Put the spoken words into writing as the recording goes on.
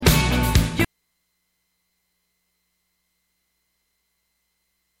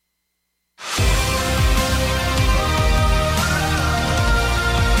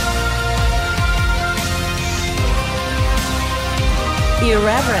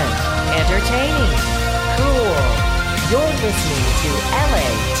Irreverent, entertaining, cool. You're listening to LA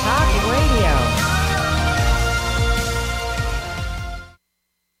Talk Radio.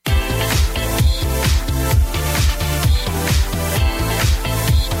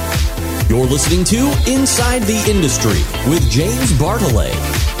 You're listening to Inside the Industry with James Bartolet,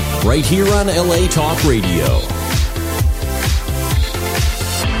 right here on LA Talk Radio.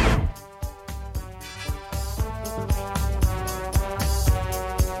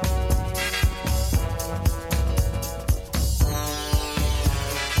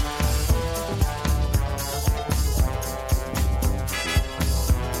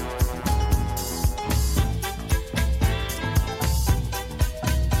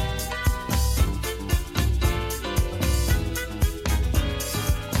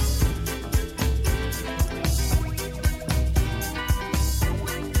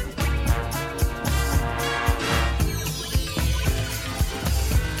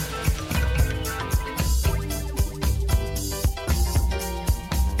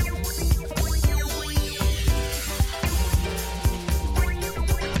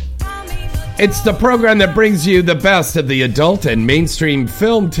 It's the program that brings you the best of the adult and mainstream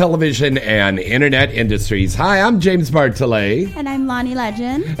film, television, and internet industries. Hi, I'm James Bartolet. And I'm Lonnie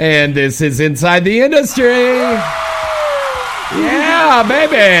Legend. And this is Inside the Industry. Yeah,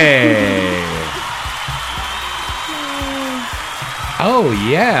 baby. Oh,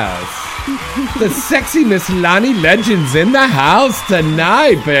 yes. The sexy Miss Lonnie Legend's in the house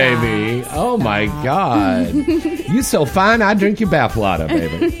tonight, baby. Oh, my God. You so fine, I drink your bathwater,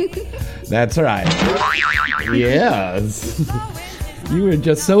 baby. That's right. Yes. You are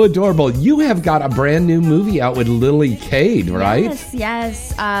just so adorable. You have got a brand new movie out with Lily Cade, right?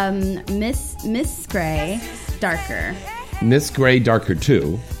 Yes. Miss Gray, Darker. Miss Gray, Darker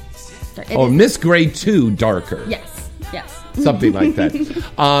 2. Is Miss Gray 2, Darker. Yes. Something like that.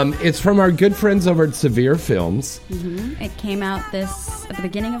 It's from our good friends over at Severe Films. Mm-hmm. It came out at the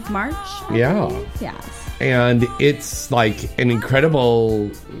beginning of March. I believe. Yes. And it's like an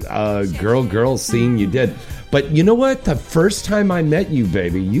incredible girl scene you did. But you know what? The first time I met you,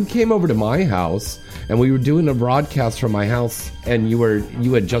 baby, you came over to my house and we were doing a broadcast from my house and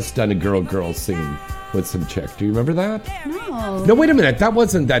you had just done a girl scene with some chick. Do you remember that? No. No, wait a minute. That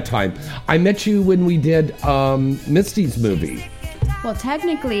wasn't that time. I met you when we did Misty's movie. Well,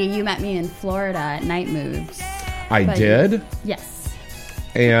 technically, you met me in Florida at Night Moves. I did? Yes.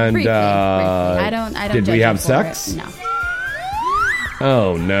 And briefly. I don't did judge we have you for sex? it. No.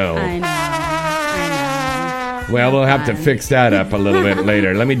 Oh no. I know. Well, we'll have to fix that up a little bit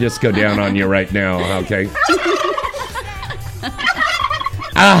later. Let me just go down on you right now, okay?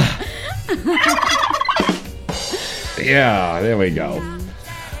 Yeah, there we go.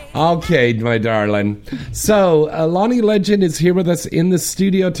 Okay, my darling. So, Lonnie Legend is here with us in the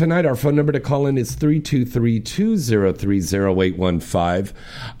studio tonight. Our phone number to call in is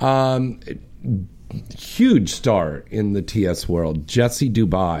 323-203-0815. Huge star in the TS world. Jessie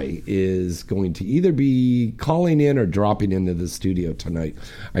Dubai is going to either be calling in or dropping into the studio tonight.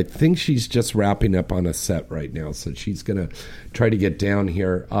 I think she's just wrapping up on a set right now, so she's going to try to get down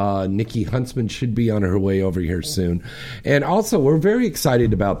here. Nikki Huntsman should be on her way over here soon. And also, we're very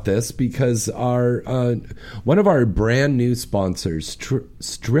excited about this because our one of our brand new sponsors,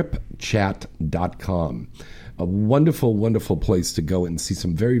 StripChat.com. A wonderful, wonderful place to go and see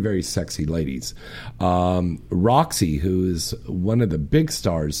some very, very sexy ladies. Roxy, who is one of the big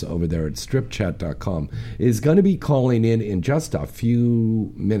stars over there at StripChat.com, is going to be calling in just a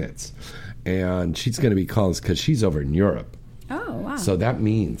few minutes. And she's going to be calling us because she's over in Europe. Oh, wow. So that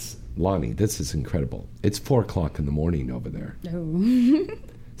means, Lonnie, this is incredible. It's 4 o'clock in the morning over there. Oh.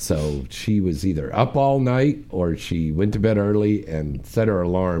 So she was either up all night or she went to bed early and set her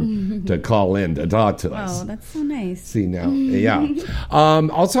alarm to call in to talk to us. Oh, that's so nice. See now, yeah.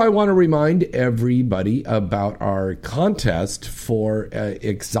 Also, I want to remind everybody about our contest for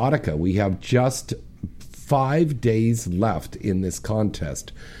Exotica. We have just 5 days left in this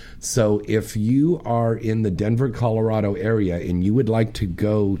contest. So if you are in the Denver, Colorado area and you would like to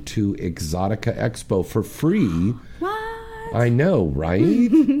go to Exotica Expo for free... What? I know,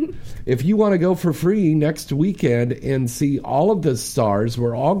 right? If you want to go for free next weekend and see all of the stars,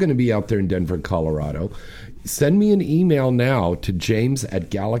 we're all going to be out there in Denver, Colorado. Send me an email now to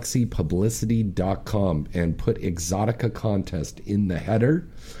james@galaxypublicity.com and put Exotica Contest in the header,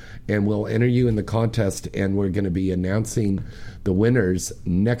 and we'll enter you in the contest, and we're going to be announcing the winners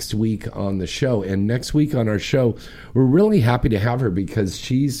next week on the show. And next week on our show, we're really happy to have her because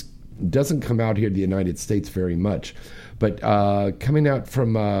she's doesn't come out here to the United States very much. But coming out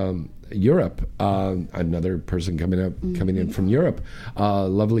from Europe, another person coming in from Europe,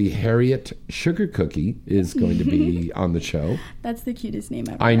 lovely Harriet Sugar Cookie is going to be on the show. That's the cutest name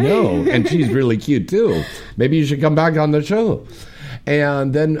ever. I know, and she's really cute too. Maybe you should come back on the show.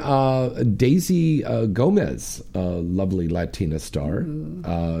 And then Daisy Gomez, a lovely Latina star.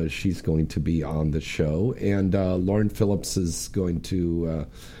 She's going to be on the show. And Lauren Phillips is going to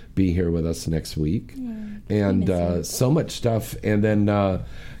be here with us next week. Yeah, and so much stuff. And then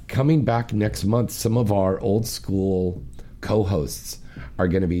coming back next month, some of our old school co-hosts are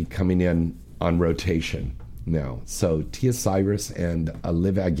going to be coming in on rotation now. So Tia Cyrus and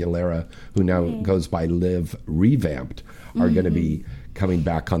Liv Aguilera, who now goes by Liv Revamped, are going to be coming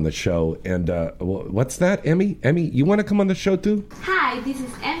back on the show. And what's that, Emmy? Emmy, you want to come on the show too? Hi, this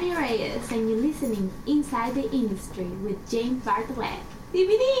is Emmy Reyes, and you're listening Inside the Industry with James Bartolet.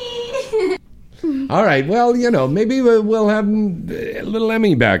 DVD! All right, well, maybe we'll have little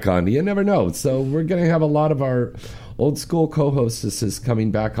Emmy back on. You never know. So we're going to have a lot of our old school co-hostesses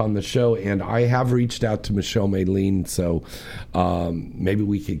coming back on the show, and I have reached out to Michelle Maylene, so maybe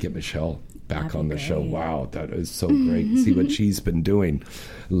we could get Michelle back on the show. Wow, that is so great. See what she's been doing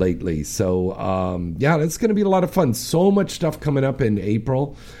lately. So, that's going to be a lot of fun. So much stuff coming up in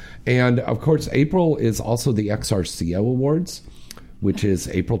April. And, of course, April is also the XRCO Awards, which is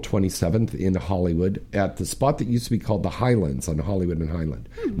April 27th in Hollywood at the spot that used to be called the Highlands on Hollywood and Highland.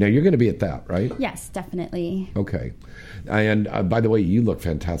 Now, you're going to be at that, right? Yes, definitely. Okay. And by the way, you look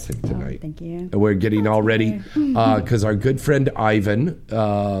fantastic tonight. Oh, thank you. We're getting all ready because our good friend Ivan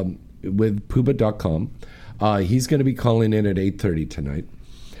with Puba.com, he's going to be calling in at 8:30 tonight.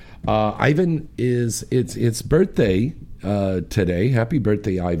 Ivan it's birthday today. Happy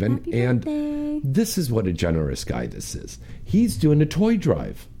birthday, Ivan. Happy birthday. This is what a generous guy this is. He's doing a toy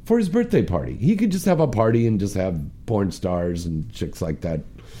drive for his birthday party. He could just have a party and just have porn stars and chicks like that,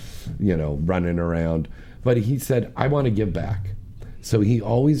 running around. But he said, I want to give back. So he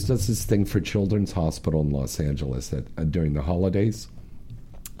always does this thing for Children's Hospital in Los Angeles during the holidays.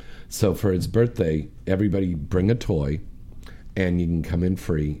 So for his birthday, everybody bring a toy, and you can come in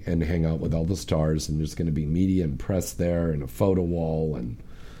free and hang out with all the stars, and there's going to be media and press there and a photo wall, and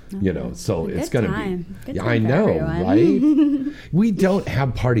so it's going to be. Good Yeah, time I for know, everyone. right? We don't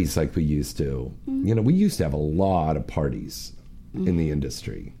have parties like we used to. We used to have a lot of parties in the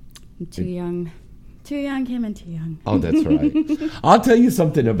industry. I'm too young. Too young, came in too young. Oh, that's right. I'll tell you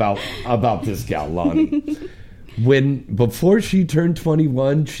something about this gal, Lonnie. Before she turned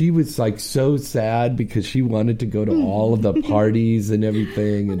 21, she was like so sad because she wanted to go to all of the parties and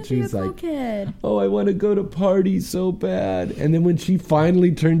everything, and she's like, kid. "Oh, I want to go to parties so bad." And then when she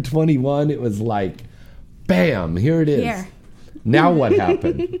finally turned 21, it was like, bam, here it is. Here. Now what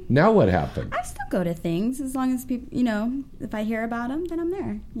happened? I still go to things as long as people, if I hear about them, then I'm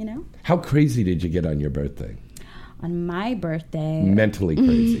there, How crazy did you get on your birthday? On my birthday. Mentally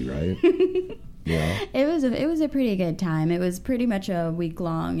crazy, right? Yeah. It was a pretty good time. It was pretty much a week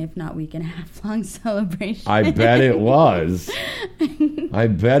long, if not week and a half long celebration. I bet it was. It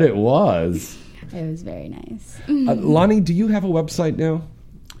was very nice. Lonnie, do you have a website now?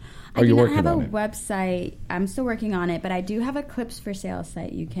 I do not have a website. I'm still working on it, but I do have a clips for sale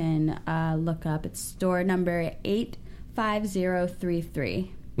site you can look up. It's store number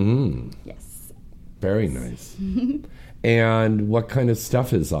 85033. Yes. Very nice. And what kind of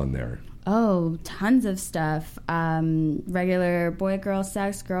stuff is on there? Oh, tons of stuff. Regular boy-girl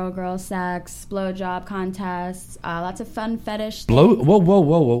sex, girl-girl sex, blowjob contests, lots of fun fetish things.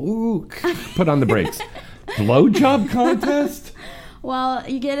 Whoa. Ooh. Put on the brakes. Blowjob contest? Well,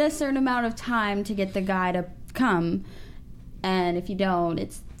 you get a certain amount of time to get the guy to come, and if you don't,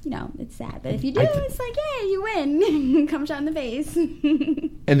 it's sad. But if you do, it's like, hey, you win. Come shot in the face.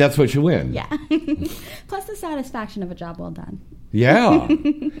 And that's what you win. Yeah. Plus the satisfaction of a job well done. Yeah.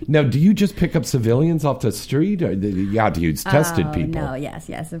 Now, do you just pick up civilians off the street? Or do you tested people? No,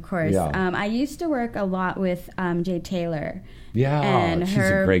 yes, of course. Yeah. I used to work a lot with Jay Taylor. Yeah, and she's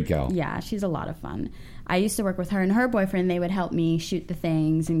a great gal. Yeah, she's a lot of fun. I used to work with her and her boyfriend. They would help me shoot the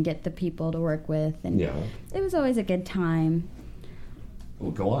things and get the people to work with. And it was always a good time.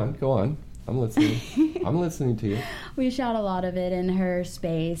 Well, go on. I'm listening to you. We shot a lot of it in her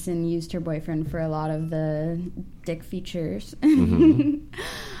space and used her boyfriend for a lot of the dick features. Mm-hmm.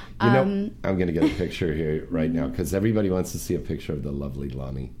 I'm going to get a picture here right now because everybody wants to see a picture of the lovely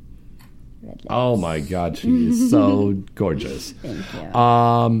Lonnie. Oh, my God. She is so gorgeous. Thank you.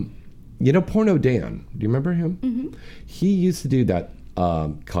 Porno Dan. Do you remember him? Mm-hmm. He used to do that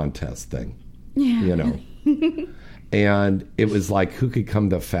contest thing. Yeah. And it was like who could come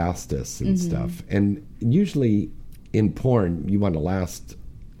the fastest and stuff. And usually in porn, you want to last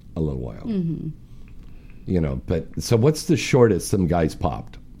a little while. You know, but so what's the shortest some guys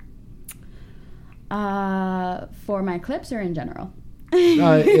popped? For my clips or in general?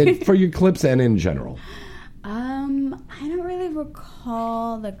 For your clips and in general. I don't really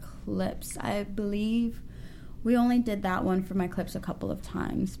recall the clips. I believe we only did that one for my clips a couple of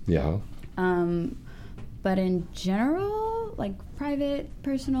times. Yeah. But in general, like private,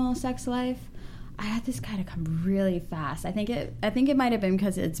 personal, sex life, I had this guy to come really fast. I think it might have been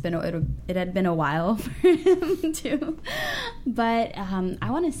because it had been a while for him too. But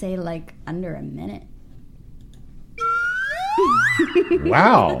I want to say like under a minute.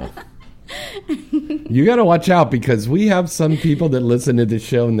 Wow. You got to watch out because we have some people that listen to the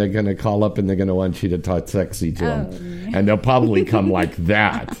show and they're going to call up and they're going to want you to talk sexy to them. And they'll probably come like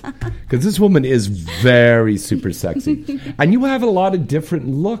that. Because this woman is very super sexy. And you have a lot of different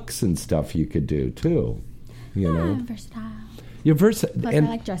looks and stuff you could do too. You know? Versatile. You're versatile. Plus I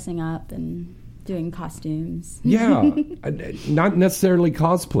like dressing up and doing costumes. Yeah. Not necessarily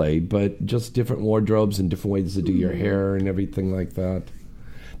cosplay, but just different wardrobes and different ways to do your hair and everything like that.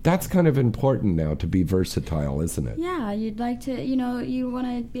 That's kind of important now to be versatile, isn't it? Yeah, you'd like to, you want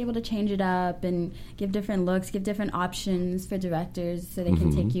to be able to change it up and give different looks, give different options for directors so they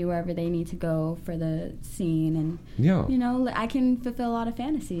can take you wherever they need to go for the scene. And, I can fulfill a lot of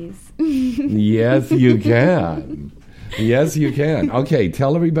fantasies. Yes, you can. Yes, you can. Okay,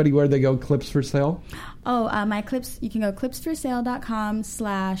 tell everybody where they go, Clips for Sale. Oh, my clips, you can go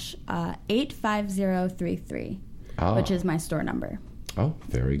clipsforsale.com/85033, which is my store number. Oh,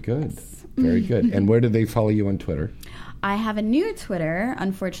 very good. Very good. And where do they follow you on Twitter? I have a new Twitter.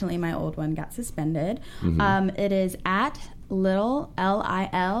 Unfortunately, my old one got suspended. It is at Lil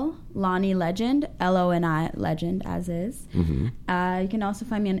Lonnie Legend, LONI Legend, as is. You can also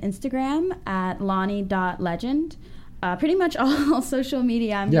find me on Instagram at Lonnie.legend. Pretty much all social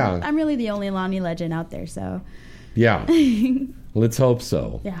media. I'm really the only Lonnie Legend out there, so. Yeah. Let's hope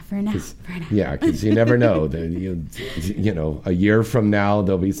so. Yeah, for now. Yeah, because you never know. A year from now,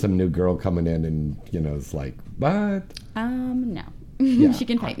 there'll be some new girl coming in and, it's like, what? No. Yeah. She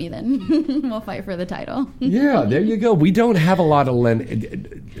can fight me then. We'll fight for the title. Yeah, there you go. We don't have a lot of...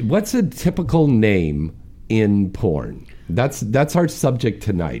 What's a typical name in porn? That's our subject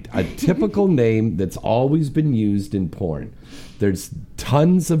tonight. A typical name that's always been used in porn. There's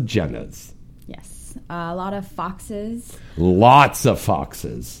tons of Jennas. Yes. A lot of foxes. Lots of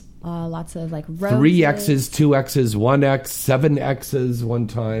foxes. Lots of like roses. 3 X's, 2 X's, 1 X, 7 X's one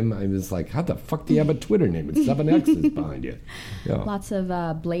time. I was like, how the fuck do you have a Twitter name with 7 X's behind you? Yeah. Lots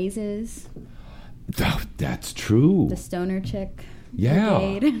of blazes. Oh, that's true. The stoner chick.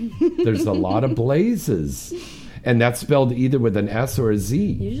 Yeah. There's a lot of blazes. And that's spelled either with an S or a Z.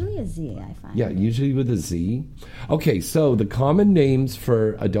 Usually a Z, I find. Yeah, usually with a Z. Okay, so the common names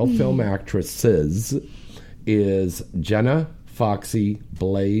for adult film actresses is Jenna, Foxy,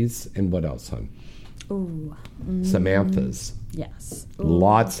 Blaze, and what else, hon? Ooh. Samantha's. Yes. Ooh.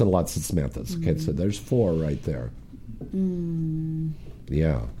 Lots and lots of Samantha's. Okay, so there's 4 right there.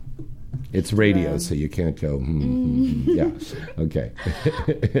 Yeah. It's radio, so you can't go, Yeah, okay.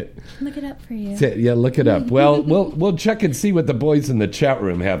 Look it up for you. Yeah, look it up. Well, we'll check and see what the boys in the chat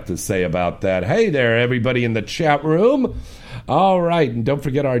room have to say about that. Hey there, everybody in the chat room. All right, and don't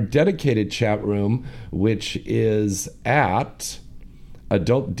forget our dedicated chat room, which is at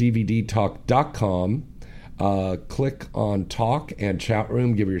adultdvdtalk.com. Click on talk and chat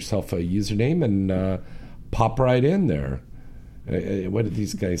room, give yourself a username, and pop right in there. What are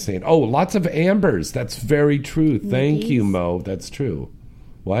these guys saying? Oh, lots of Ambers. That's very true. Thank you, Mo. That's true.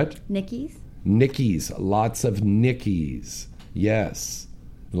 What? Nickies? Nickies. Lots of Nickies. Yes.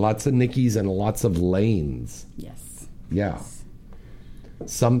 Lots of Nickies and lots of lanes. Yes. Yeah.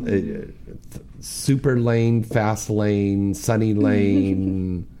 Some super lane, fast lane, sunny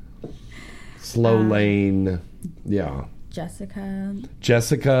lane, slow lane. Yeah.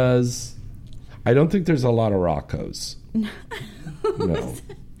 Jessica's. I don't think there's a lot of Roccos. No. What is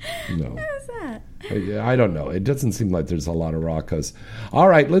that? I don't know. It doesn't seem like there's a lot of Roccos. All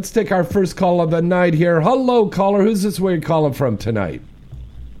right, let's take our first call of the night here. Hello, caller. Who's this? Where you calling from tonight?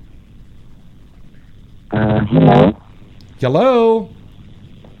 Hello. Hello.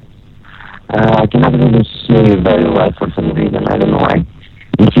 I cannot really hear you very well for some reason. I don't know why.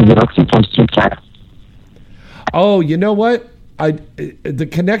 This is Roxy from Street Chat. Oh, you know what? The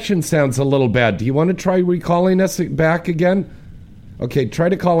connection sounds a little bad. Do you want to try recalling us back again? Okay, try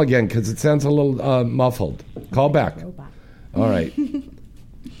to call again because it sounds a little muffled. Call back. All right.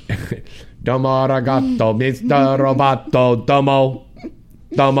 Domo ragazzo, Mr. Roboto, domo.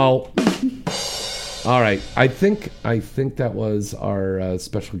 All right. I think that was our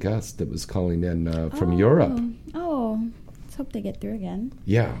special guest that was calling in from Europe. Oh, let's hope they get through again.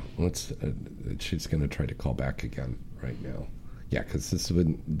 Yeah. She's going to try to call back again right now. Yeah, because this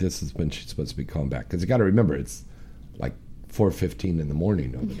is when she's supposed to be calling back. Because you got to remember, it's like 4:15 in the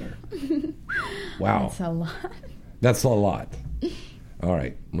morning over there. Wow. That's a lot. That's a lot. All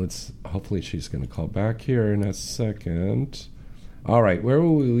right. Hopefully she's going to call back here in a second. All right. Where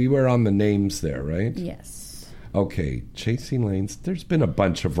were we? We were on the names there, right? Yes. Okay. Chasing Lanes. There's been a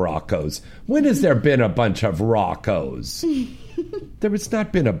bunch of Roccos. When has there been a bunch of Roccos? There has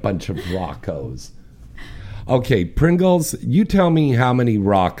not been a bunch of Roccos. Okay, Pringles, you tell me how many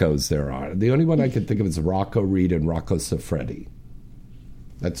Roccos there are. The only one I can think of is Rocco Reed and Rocco Siffredi.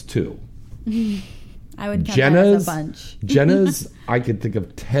 That's 2. I would count that as a bunch. Jenna's, I could think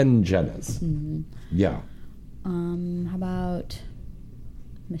of 10 Jennas. Mm-hmm. Yeah. How about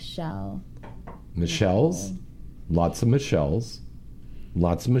Michelle? Michelle's? Lots of Michelle's.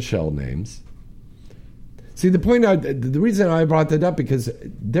 Lots of Michelle names. See, the reason I brought that up because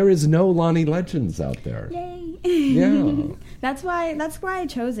there is no Lonnie Legends out there. Yay! Yeah. That's why I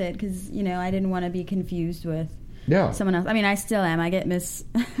chose it because I didn't want to be confused with someone else. I mean, I still am. I get Miss.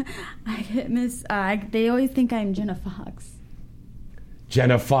 They always think I'm Jenna Fox.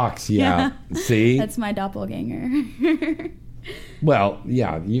 Jenna Fox, yeah. See, that's my doppelganger. Well,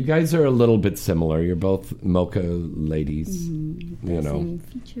 yeah, you guys are a little bit similar. You're both mocha ladies. Same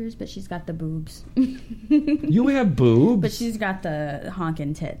features, but she's got the boobs. You have boobs? But she's got the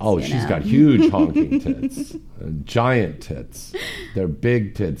honking tits. Oh, she's got huge honking tits. Giant tits. They're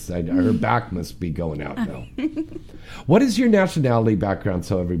big tits. Her back must be going out now. What is your nationality background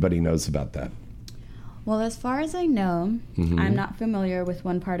so everybody knows about that? Well, as far as I know, I'm not familiar with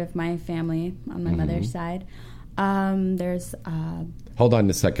one part of my family on my mother's side. There's Hold on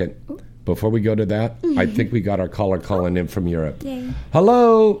a second. Before we go to that, I think we got our caller calling in from Europe. Yay.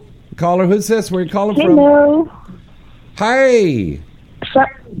 Hello, caller. Who's this? Where are you calling from? Hello. Hi. So,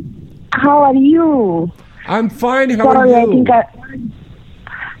 how are you? I'm fine. How are Sorry, you?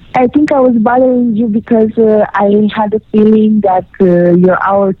 I think I was bothering you because I had a feeling that your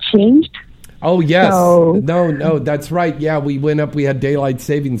hour changed. Oh, yes. So, No, that's right. Yeah, we went up. We had daylight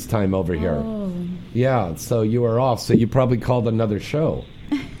savings time over here. Oh. Yeah, so you were off. So you probably called another show.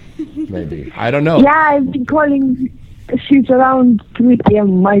 Maybe. I don't know. Yeah, I've been calling since around 3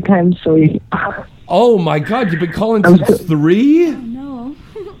 p.m. my time, so... Oh, my God. You've been calling since 3? Oh, no.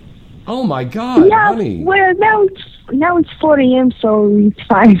 Oh, my God, yeah, honey. Well, now it's 4 a.m., so it's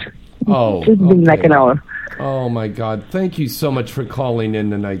fine. Oh, It's been like an hour. Oh, my God. Thank you so much for calling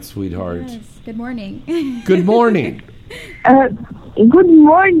in tonight, sweetheart. Yes. Good morning. Good morning. Good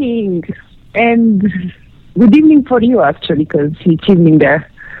morning. And good evening for you, actually, because it's evening there.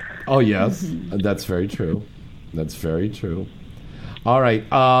 Oh, yes. That's very true. That's very true. All right.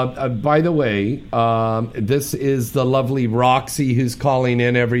 By the way, this is the lovely Roxy who's calling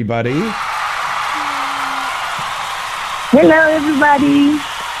in, everybody. Hello, everybody.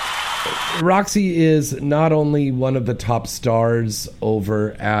 Roxy is not only one of the top stars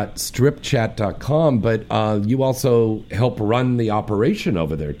over at stripchat.com, but you also help run the operation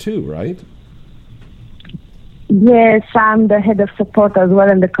over there too, right? Yes, I'm the head of support as well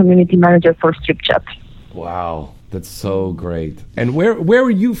and the community manager for StripChat. Wow, that's so great. And where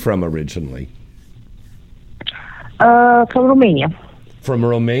are you from originally? From Romania. From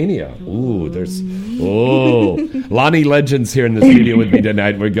Romania. Ooh, Lonnie Legends here in the studio with me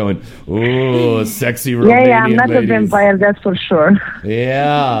tonight. We're going, ooh, sexy Romanian Yeah, I'm not ladies. a vampire, that's for sure.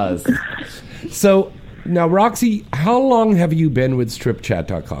 Yes. So, now, Roxy, how long have you been with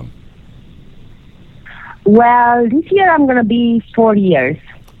stripchat.com? Well, this year I'm going to be 4 years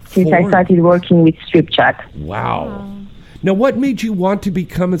since I started working with StripChat. Wow. Now, what made you want to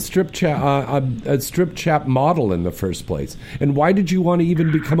become a strip chat model in the first place? And why did you want to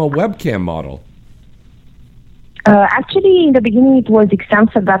even become a webcam model? Actually, in the beginning, it was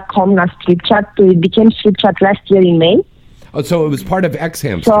Xhamster.com, not StripChat. So it became StripChat last year in May. Oh, so it was part of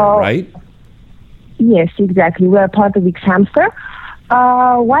Xhamster, right? Yes, exactly. We're part of Xhamster.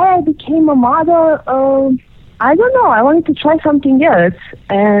 Why I became a model, I don't know. I wanted to try something else.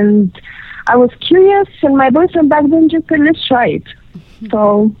 And I was curious, and my boyfriend back then just said, let's try it.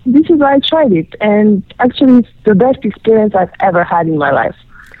 So this is why I tried it. And actually, it's the best experience I've ever had in my life.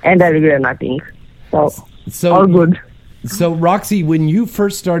 And I regret nothing. So all good. So, Roxy, when you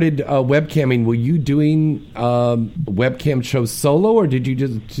first started webcamming, were you doing webcam shows solo, or did you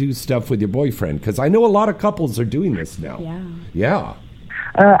just do stuff with your boyfriend? Because I know a lot of couples are doing this now. Yeah.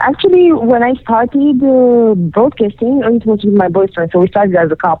 Actually, when I started broadcasting, it was with my boyfriend, so we started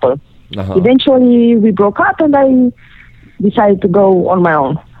as a couple. Eventually, we broke up, and I decided to go on my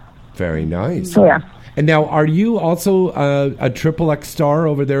own. Very nice. So, yeah. And now, are you also a XXX star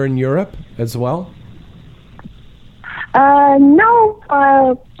over there in Europe as well? No,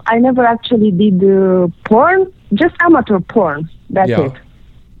 I never actually did porn, just amateur porn. That's it.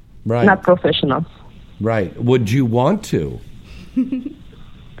 Right. Not professional. Right. Would you want to?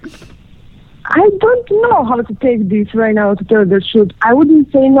 I don't know how to take this right now, to tell the truth. I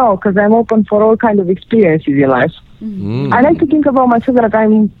wouldn't say no, because I'm open for all kinds of experiences in life. I like to think about myself that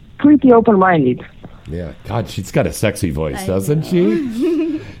I'm pretty open-minded. Yeah. God, she's got a sexy voice, doesn't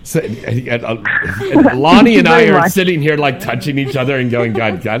she? So, and Lonnie and I are sitting here like touching each other and going,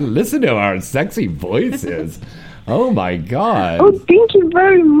 God, listen to our sexy voices. Oh, my God. Oh, thank you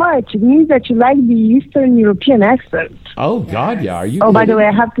very much. It means that you like the Eastern European accent. Oh, God, yeah. Are you? Oh, by the way,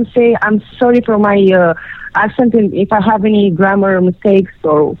 I have to say I'm sorry for my accent, and if I have any grammar mistakes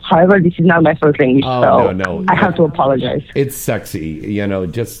or however, this is not my first language, no. I have to apologize. It's sexy,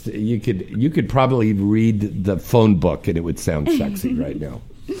 just you could probably read the phone book and it would sound sexy right now.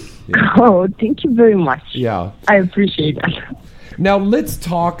 Yeah. Oh, thank you very much. Yeah. I appreciate that. Now, let's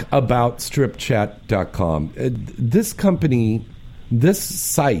talk about stripchat.com. This company, this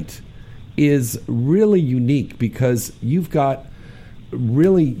site is really unique because you've got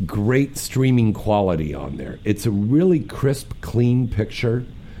really great streaming quality on there. It's a really crisp, clean picture.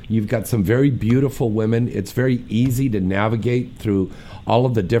 You've got some very beautiful women. It's very easy to navigate through all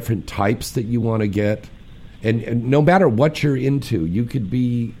of the different types that you want to get. And no matter what you're into, you could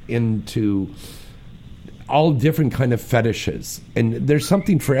be into all different kind of fetishes. And there's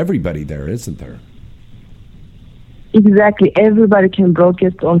something for everybody there, isn't there? Exactly. Everybody can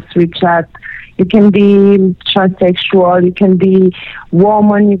broadcast on StreetChat. You can be transsexual, you can be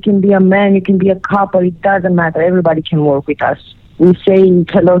woman, you can be a man, you can be a couple. It doesn't matter. Everybody can work with us. We say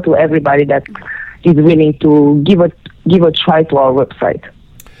hello to everybody that is willing to give a try to our website.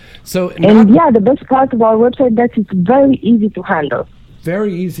 So, the best part of our website that it's very easy to handle.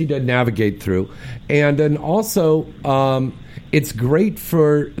 Very easy to navigate through. And then also, it's great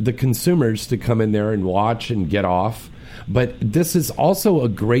for the consumers to come in there and watch and get off. But this is also a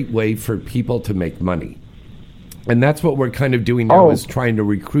great way for people to make money. And that's what we're kind of doing now is trying to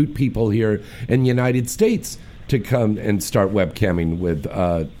recruit people here in the United States to come and start webcamming with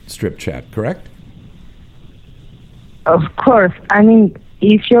StripChat, correct? Of course. I mean,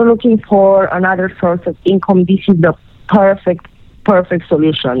 if you're looking for another source of income, this is the perfect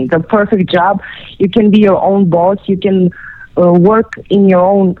solution, the perfect job. You can be your own boss. You can work in your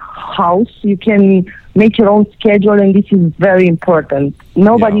own house. You can make your own schedule, and this is very important.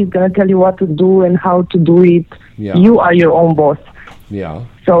 Nobody is going to tell you what to do and how to do it. Yeah. You are your own boss. Yeah.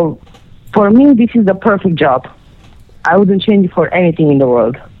 So for me, this is the perfect job. I wouldn't change it for anything in the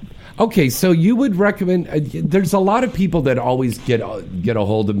world. Okay, so you would recommend, there's a lot of people that always get a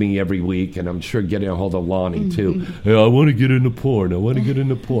hold of me every week, and I'm sure getting a hold of Lonnie too. Hey, I want to get into porn.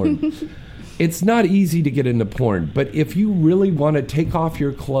 It's not easy to get into porn, but if you really want to take off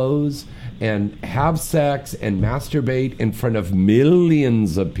your clothes and have sex and masturbate in front of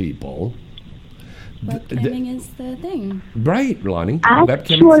millions of people. Webcamming is the thing. Right, Lonnie.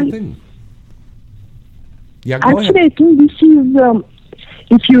 Webcamming is the thing. Yeah, go ahead. I think this is...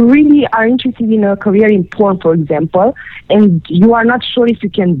 if you really are interested in a career in porn, for example, and you are not sure if you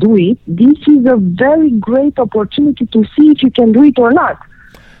can do it, this is a very great opportunity to see if you can do it or not.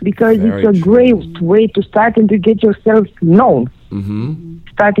 Because it's a great way to start and to get yourself known. Mm-hmm.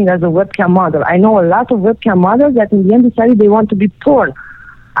 Starting as a webcam model. I know a lot of webcam models that in the end decided they want to be porn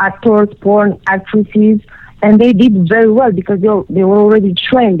actors, porn actresses, and they did very well because they were already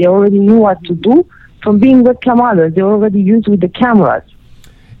trained. They already knew what to do from being webcam models. They were already used with the cameras.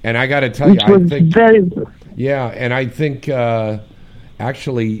 And I got to tell you, I think very good. Yeah, and I think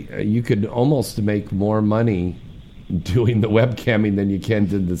actually you could almost make more money doing the webcamming than you can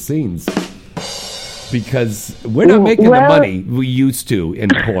do the scenes, because we're not making the money we used to in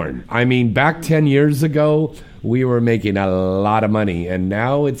porn. I mean, back 10 years ago, we were making a lot of money, and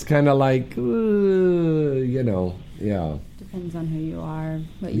now it's kind of like, yeah. Depends on who you are,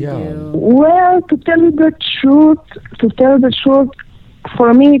 what you do. Well, to tell the truth,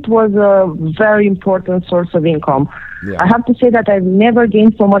 for me, it was a very important source of income. Yeah. I have to say that I've never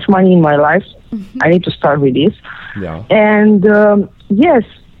gained so much money in my life. I need to start with this. Yeah. And yes,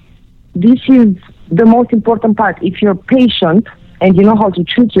 this is the most important part. If you're patient and you know how to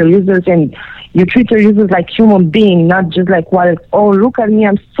treat your users, and you treat your users like human beings, not just like, look at me,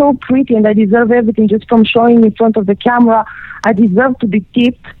 I'm so pretty and I deserve everything just from showing in front of the camera. I deserve to be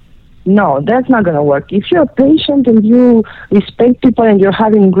tipped. No, that's not going to work. If you're patient and you respect people and you're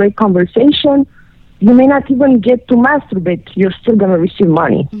having great conversation, you may not even get to masturbate. You're still going to receive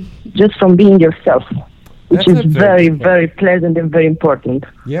money just from being yourself, which That's is a very very, good point. very pleasant and very important.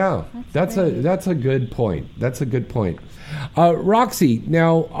 Yeah, that's a good point. That's a good point. Roxy,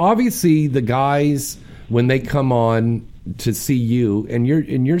 now obviously the guys when they come on to see you, and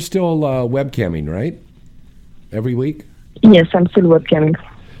you're still webcamming, right? Every week? Yes, I'm still webcamming.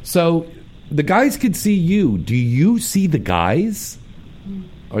 So the guys could see you. Do you see the guys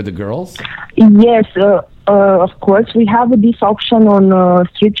or the girls? Yes, of course. We have this option on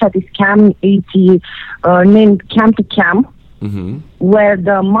Street Chat is Cam 80, named Cam to Cam, where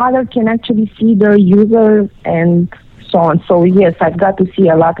the mother can actually see the user and so on. So yes, I've got to see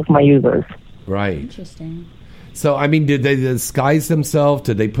a lot of my users. Right. Interesting. So, I mean, did they disguise themselves?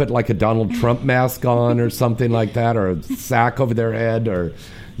 Did they put like a Donald Trump mask on or something like that, or a sack over their head, or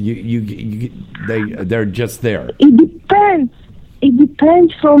they're just there? It depends. It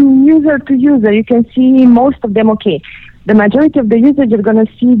depends from user to user. You can see most of them. Okay, the majority of the users you're going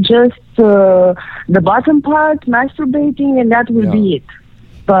to see just the bottom part masturbating, and that will be it.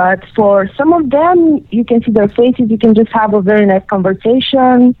 But for some of them, you can see their faces. You can just have a very nice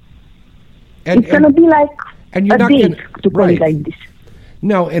conversation. It's going to be like and you're a not date, gonna, to put it like this.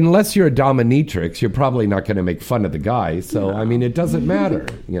 No, unless you're a dominatrix, you're probably not going to make fun of the guy. So, I mean, it doesn't matter,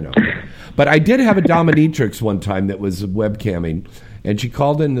 you know. But I did have a dominatrix one time that was webcamming, and she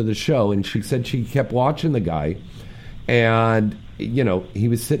called into the show, and she said she kept watching the guy, and, you know, he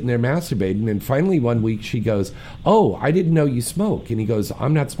was sitting there masturbating, and finally one week she goes, "Oh, I didn't know you smoke." And he goes,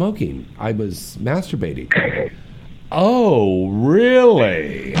 "I'm not smoking. I was masturbating." Oh,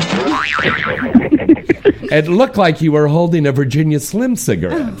 really? It looked like you were holding a Virginia Slim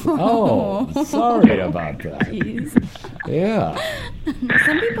cigarette. Oh, sorry about that. Jeez. Yeah.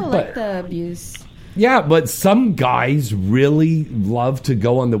 Some people like the abuse. Yeah, but some guys really love to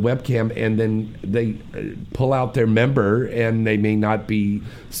go on the webcam and then they pull out their member and they may not be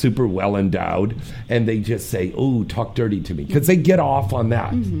super well endowed and they just say, "Oh, talk dirty to me," because they get off on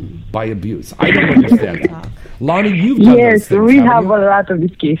that by abuse. I don't understand that. Lonnie, you've done Yes, those things, we haven't have you? a lot of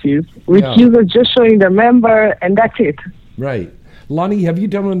these cases with Yeah. users just showing their member, and that's it. Right. Lonnie, have you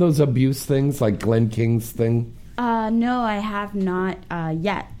done one of those abuse things like Glenn King's thing? No, I have not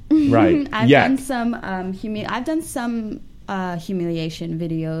yet. Right. I've Yet. done some I've done some humiliation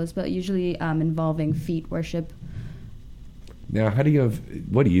videos, but usually involving feet worship. Now, how do you have,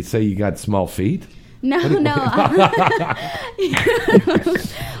 what do you say, you got small feet? No.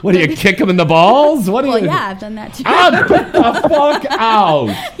 What do you kick them in the balls? What do Well, you? yeah, I've done that too. Ah, get the fuck out!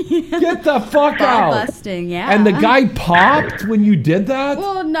 Get the fuck Ball out! busting, yeah. And the guy popped when you did that?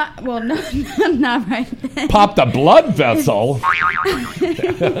 Well, no, not right then. Popped a blood vessel.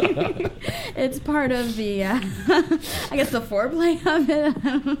 It's part of the, I guess, the foreplay of it.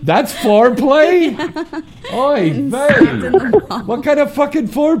 That's foreplay? Oi, babe. What kind of fucking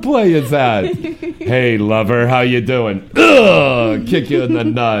foreplay is that? Hey, lover, how you doing? Ugh, kick you in the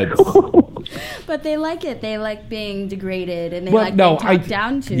nuts. But they like it. They like being degraded, and they Well, like no, being talked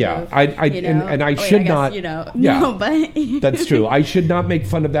down to. Yeah, you know? and I Wait, should guess, not. You know, yeah, no, but that's true. I should not make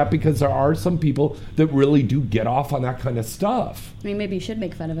fun of that because there are some people that really do get off on that kind of stuff. I mean, maybe you should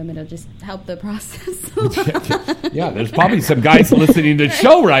make fun of them. It'll just help the process. Yeah, there's probably some guys listening to the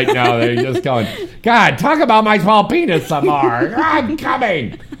show right now. They're just going, "God, talk about my small penis some more. I'm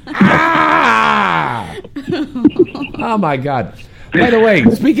coming." Ah! Oh my God! By the way,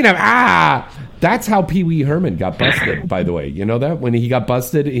 speaking of that's how Pee Wee Herman got busted. By the way, you know that when he got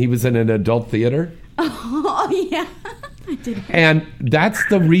busted, he was in an adult theater. Oh yeah, I did. And that's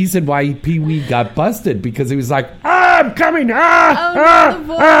the reason why Pee Wee got busted, because he was like, "I'm coming! I'm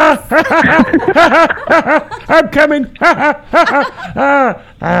coming!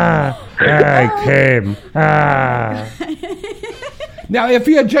 I came!" Now, if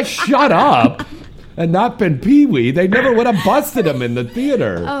he had just shut up and not been Pee Wee, they never would have busted him in the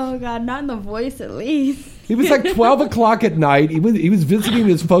theater. Oh God, not in the voice at least. It was like 12 o'clock at night. He was visiting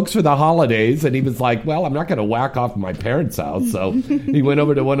his folks for the holidays, and he was like, "Well, I'm not going to whack off my parents' house." So he went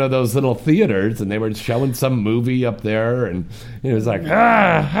over to one of those little theaters, and they were showing some movie up there, and he was like,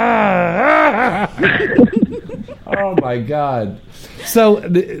 Oh, my God. So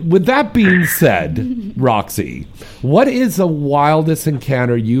with that being said, Roxy, what is the wildest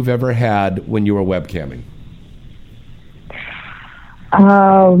encounter you've ever had when you were webcamming?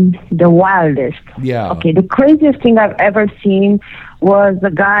 The wildest. Yeah. Okay, the craziest thing I've ever seen was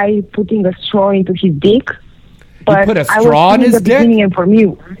a guy putting a straw into his dick. But put a I straw was in seeing his the dick? beginning, and for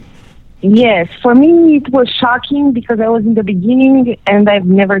me, Yes, for me it was shocking because I was in the beginning and I've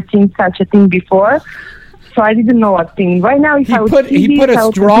never seen such a thing before. So I didn't know what thing. Right now, if I would see he put this, I a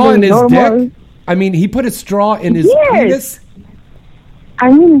would straw in consider his it normal. dick? I mean, he put a straw in his Yes. penis?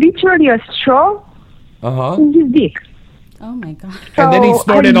 I mean, literally a straw Uh-huh. in his dick. Oh my god. And then he So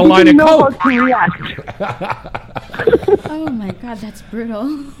snorted I a line of didn't know coke. how to react. Oh my god, that's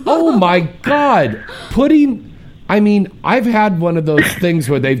brutal. Oh my God! I've had one of those things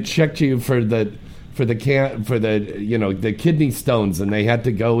where they've checked you for the kidney stones, and they had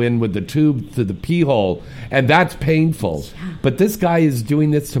to go in with the tube to the pee hole, and that's painful. But this guy is doing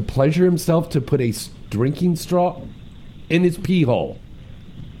this to pleasure himself, to put a drinking straw in his pee hole.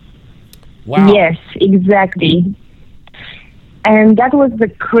 Wow. Yes, exactly. And that was the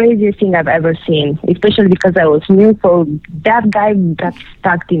craziest thing I've ever seen, especially because I was new. So that guy got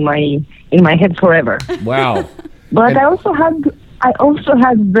stuck in my head forever. Wow. But I also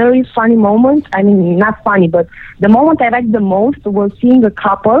had very funny moments. I mean, not funny, but the moment I liked the most was seeing a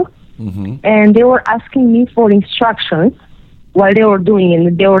couple, and they were asking me for instructions while they were doing it,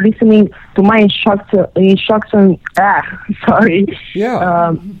 and they were listening to my instruction. Sorry.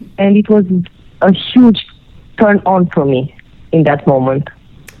 Yeah. And it was a huge turn on for me in that moment.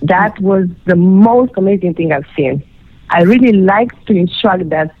 That was the most amazing thing I've seen. I really liked to instruct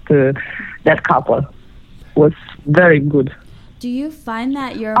that couple. Was very good. Do you find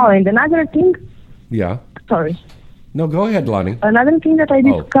that you're... Oh, and another thing... Yeah. Sorry. No, go ahead, Lonnie. Another thing that I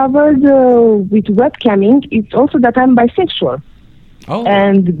discovered with webcamming is also that I'm bisexual. Oh.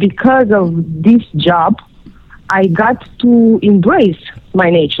 And because of this job, I got to embrace my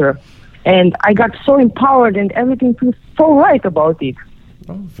nature. And I got so empowered and everything feels so right about it.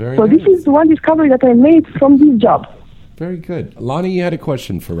 Oh, very So nice. this is one discovery that I made from this job. Very good. Lonnie, you had a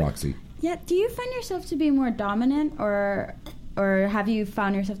question for Roxy. Yeah, do you find yourself to be more dominant, or have you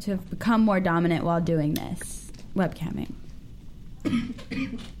found yourself to have become more dominant while doing this webcamming?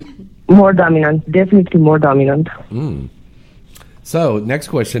 More dominant. Definitely more dominant. So, next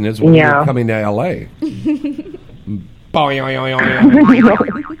question is, when are you coming to L.A.?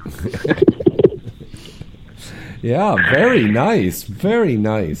 Yeah, very nice. Very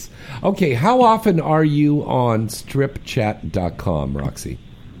nice. Okay, how often are you on stripchat.com, Roxy?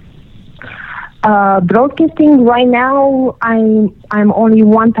 Broadcasting right now, I'm only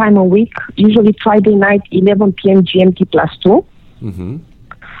one time a week, usually Friday night, 11 p.m. GMT +2.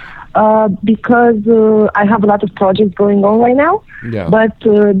 Because I have a lot of projects going on right now. Yeah. But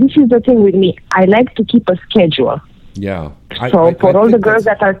this is the thing with me. I like to keep a schedule. Yeah. So for all the girls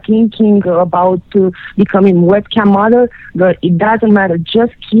that are thinking about becoming webcam model, it doesn't matter.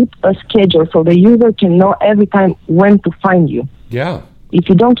 Just keep a schedule so the user can know every time when to find you. Yeah. If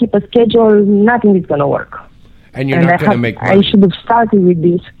you don't keep a schedule, nothing is going to work. And you're not going to make money. I should have started with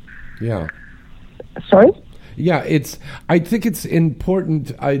this. Yeah. Sorry? Yeah, I think it's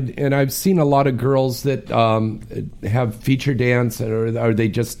important, and I've seen a lot of girls that have feature dance, or they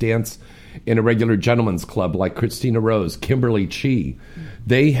just dance in a regular gentleman's club, like Christina Rose, Kimberly Chi.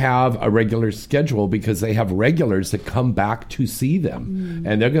 They have a regular schedule because they have regulars that come back to see them,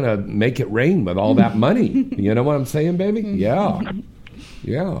 and they're going to make it rain with all that money. You know what I'm saying, baby? Yeah.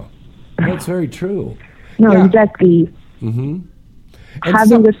 Yeah. That's very true. No, Yeah. exactly. And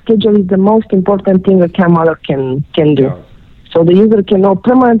Having a schedule is the most important thing a cam model can do. Yeah. So the user can know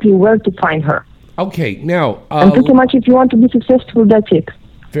permanently where to find her. Okay, now... And pretty much if you want to be successful, that's it.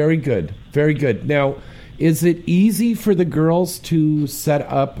 Very good. Very good. Now, is it easy for the girls to set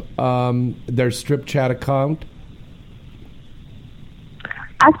up their strip chat account?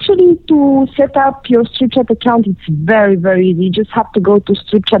 Actually, to set up your StripChat account, it's very, very easy. You just have to go to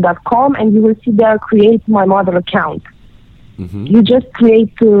stripchat.com and you will see there, create my model account. You just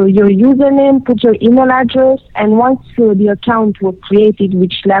create your username, put your email address, and once the account was created,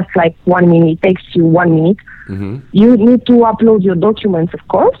 which lasts like 1 minute, takes you 1 minute, you need to upload your documents, of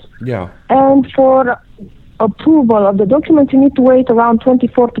course. Yeah. And for approval of the documents, you need to wait around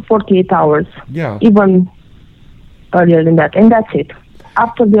 24 to 48 hours. Yeah. Even earlier than that. And that's it.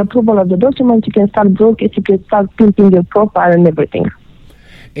 After the approval of the document, you can start broadcasting, you can start pimping your profile and everything.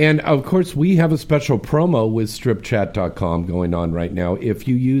 And, of course, we have a special promo with stripchat.com going on right now. If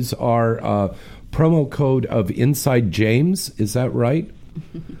you use our promo code of Inside James, is that right?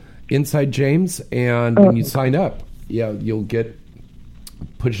 Inside James, and when you sign up, you'll get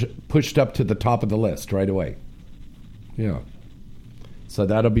pushed up to the top of the list right away. Yeah. So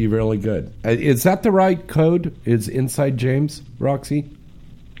that'll be really good. Is that the right code? Is Inside James, Roxy?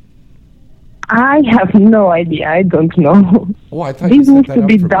 I have no idea. I don't know. Oh, I thought This you set needs that to up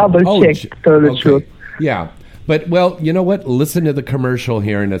be for me. double checked, to tell the truth. Yeah. But, well, you know what? Listen to the commercial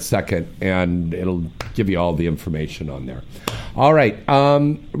here in a second, and it'll give you all the information on there. All right.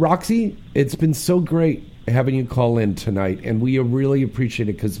 Roxy, it's been so great having you call in tonight, and we really appreciate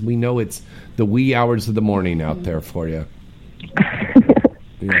it because we know it's the wee hours of the morning out there for you.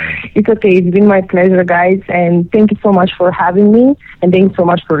 Yeah. It's okay. It's been my pleasure, guys, and thank you so much for having me, and thanks so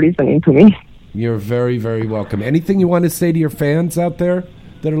much for listening to me. You're very, very welcome. Anything you want to say to your fans out there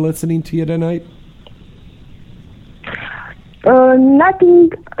that are listening to you tonight?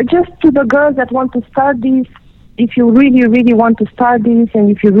 Nothing. Just to the girls that want to start this. If you really, really want to start this, and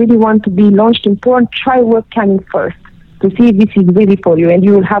if you really want to be launched in porn, try webcamming first to see if this is really for you, and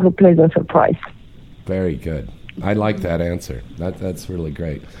you will have a pleasant surprise. Very good. I like that answer. That's really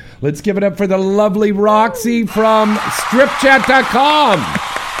great. Let's give it up for the lovely Roxy from StripChat.com.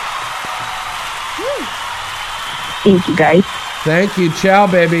 Thank you, guys. Thank you. Ciao,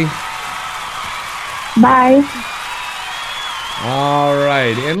 baby. Bye. All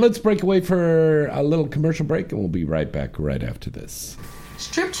right. And let's break away for a little commercial break, and we'll be right back right after this.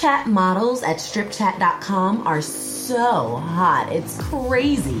 Strip Chat models at StripChat.com are so hot. It's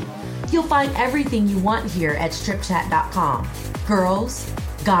crazy. You'll find everything you want here at StripChat.com. Girls,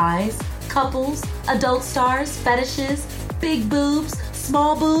 guys, couples, adult stars, fetishes, big boobs,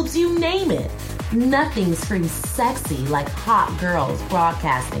 small boobs, you name it. Nothing screams sexy like hot girls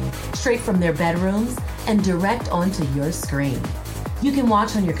broadcasting straight from their bedrooms and direct onto your screen. You can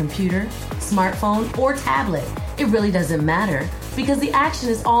watch on your computer, smartphone, or tablet. It really doesn't matter because the action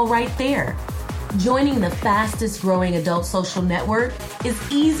is all right there. Joining the fastest growing adult social network is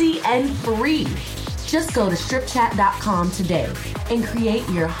easy and free. Just go to StripChat.com today and create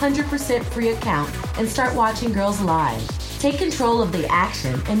your 100% free account and start watching girls live. Take control of the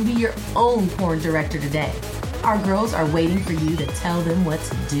action and be your own porn director today. Our girls are waiting for you to tell them what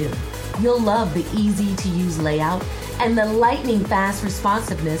to do. You'll love the easy-to-use layout and the lightning-fast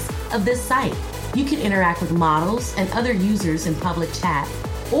responsiveness of this site. You can interact with models and other users in public chat,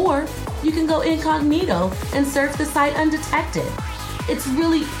 or you can go incognito and surf the site undetected. It's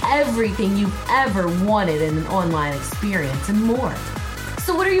really everything you've ever wanted in an online experience and more.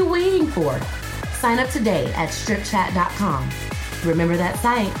 So what are you waiting for? Sign up today at StripChat.com. Remember that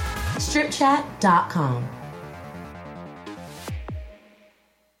site, StripChat.com.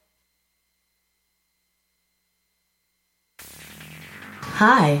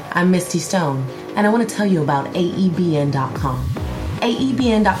 Hi, I'm Misty Stone, and I want to tell you about AEBN.com.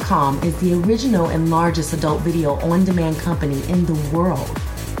 AEBN.com is the original and largest adult video on-demand company in the world.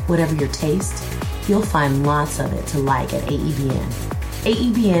 Whatever your taste, you'll find lots of it to like at AEBN.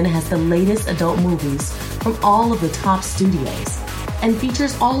 AEBN has the latest adult movies from all of the top studios and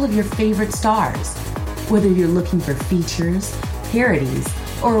features all of your favorite stars. Whether you're looking for features, parodies,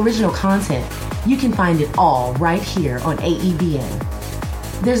 or original content, you can find it all right here on AEBN.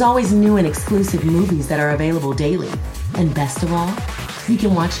 There's always new and exclusive movies that are available daily. And best of all, you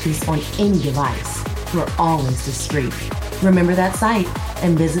can watch this on any device. We're always discreet. Remember that site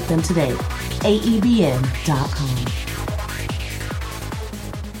and visit them today. AEBN.com.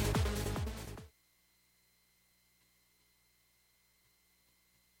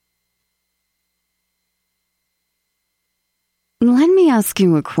 Let me ask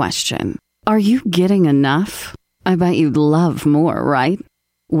you a question. Are you getting enough? I bet you'd love more, right?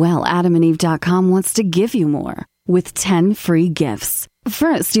 Well, AdamandEve.com wants to give you more with 10 free gifts.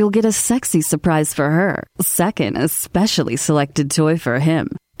 First, you'll get a sexy surprise for her. Second, a specially selected toy for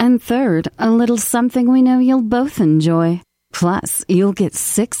him. And third, a little something we know you'll both enjoy. Plus, you'll get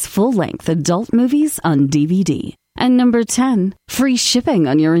 6 full-length adult movies on DVD. And number 10, free shipping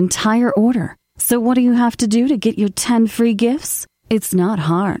on your entire order. So what do you have to do to get your 10 free gifts? It's not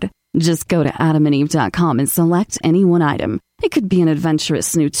hard. Just go to AdamandEve.com and select any one item. It could be an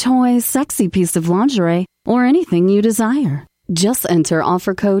adventurous new toy, sexy piece of lingerie, or anything you desire. Just enter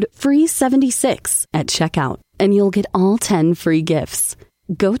offer code FREE76 at checkout, and you'll get all 10 free gifts.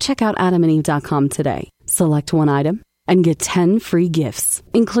 Go check out AdamandEve.com today. Select one item and get 10 free gifts,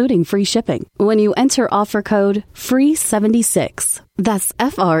 including free shipping, when you enter offer code FREE76. That's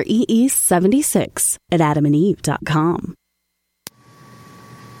FREE76 at AdamandEve.com.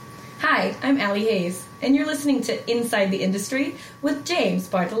 Hi, I'm Allie Hayes, and you're listening to Inside the Industry with James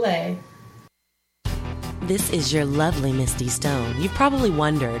Bartolet. This is your lovely Misty Stone. You've probably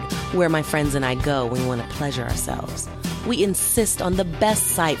wondered where my friends and I go when we want to pleasure ourselves. We insist on the best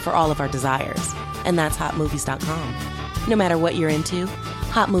site for all of our desires, and that's HotMovies.com. No matter what you're into,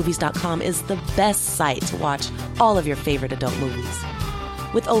 HotMovies.com is the best site to watch all of your favorite adult movies.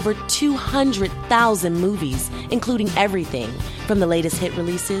 with over 200,000 movies, including everything from the latest hit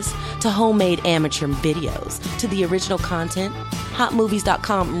releases to homemade amateur videos to the original content.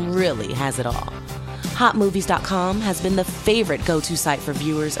 HotMovies.com really has it all. HotMovies.com has been the favorite go-to site for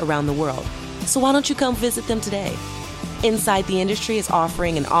viewers around the world. So why don't you come visit them today? Inside the Industry is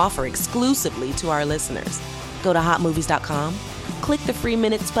offering an offer exclusively to our listeners. Go to HotMovies.com, click the free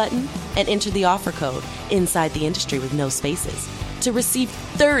minutes button, and enter the offer code Inside the Industry with no spaces to receive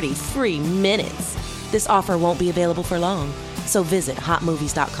 30 free minutes. This offer won't be available for long, so visit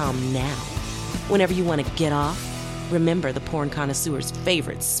HotMovies.com now. Whenever you want to get off, remember the porn connoisseur's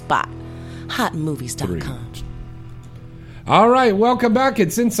favorite spot, HotMovies.com. All right, welcome back.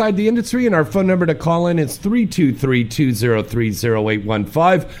 It's Inside the Industry, and our phone number to call in is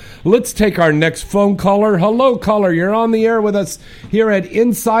 323-203-0815. Let's take our next phone caller. Hello, caller. You're on the air with us here at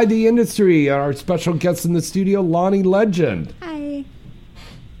Inside the Industry. Our special guest in the studio, Lonnie Legend. Hi.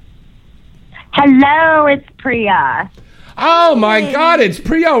 Hello, it's Priya. Oh, my God, it's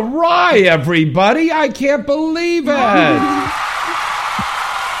Priya Rai, everybody. I can't believe it.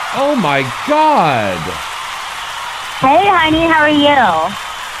 Oh, my God. Hey, honey, how are you?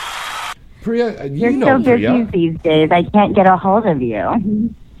 Priya, You're know so busy Priya. these days. I can't get a hold of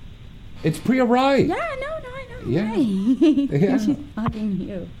you. It's Priya Rai. Yeah, I know. Yeah. Yeah. She's talking to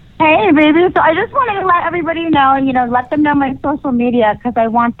you. Hey, baby. So I just wanted to let everybody know, let them know my social media because I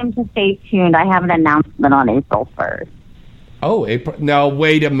want them to stay tuned. I have an announcement on April 1st. Oh, April. Now,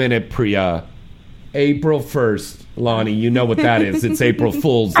 wait a minute, Priya. April 1st, Lonnie, you know what that is. It's April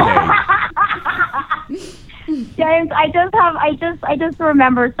Fool's Day. James, I just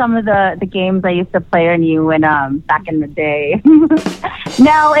remember some of the games I used to play on you when back in the day.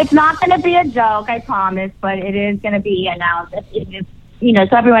 No, it's not going to be a joke, I promise, but it is going to be announced.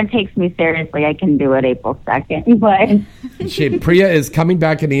 So everyone takes me seriously. I can do it April 2nd. But Priya is coming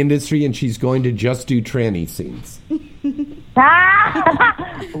back in the industry, and she's going to just do tranny scenes.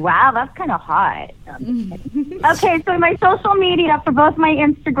 Wow, that's kind of hot. Okay, so my social media for both my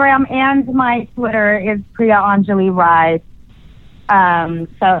Instagram and my Twitter is Priya Anjali Rai. And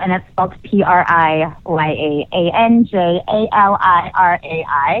it's spelled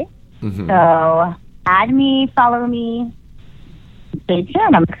PriyaAnjaliRai. Mm-hmm. So add me, follow me. Stay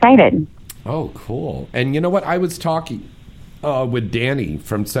tuned. I'm excited. Oh, cool. And you know what? I was talking with Danny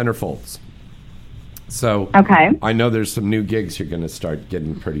from Centerfolds. So okay. I know there's some new gigs you're going to start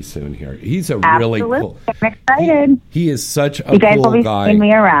getting pretty soon here. He's a Absolutely. really cool. I'm excited. He is such a you guys cool will be guy. seeing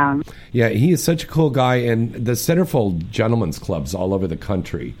me around. Yeah, he is such a cool guy. And the Centerfold Gentlemen's Clubs all over the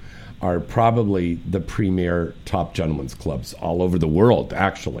country are probably the premier top gentlemen's clubs all over the world,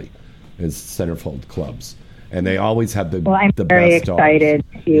 actually, is Centerfold clubs. And they always have the I'm the very best excited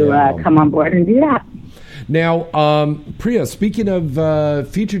to come on board and do that. Now, Priya, speaking of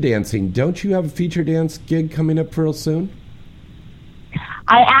feature dancing, don't you have a feature dance gig coming up real soon?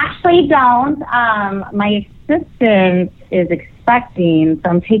 I actually don't. My assistant is expecting, so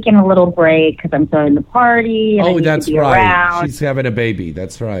I'm taking a little break because I'm throwing the party. And I need that's to be right. around. She's having a baby.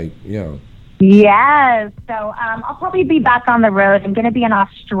 That's right. Yeah. Yes. So I'll probably be back on the road. I'm going to be in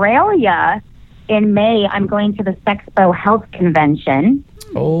Australia in May. I'm going to the Sexpo Health Convention.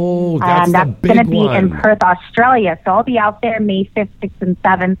 Oh, that's and the that's big going to be one. in Perth, Australia. So I'll be out there May 5th, 6th, and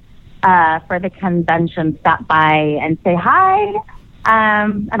 7th for the convention. Stop by and say hi,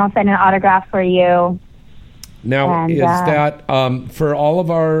 and I'll send an autograph for you. Now, And, is that for all of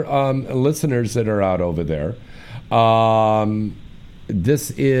our listeners that are out over there?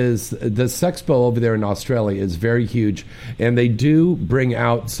 This is the Sexpo over there in Australia is very huge, and they do bring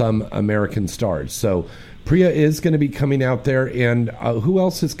out some American stars. So Priya is going to be coming out there, and who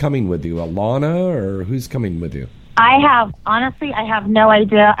else is coming with you? Alana, or who's coming with you? I have no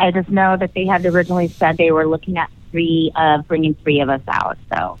idea. I just know that they had originally said they were looking at bringing three of us out.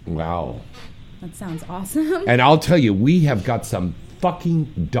 So wow, that sounds awesome. And I'll tell you, we have got some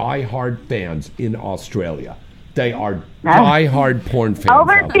fucking diehard fans in Australia. They are diehard porn fans.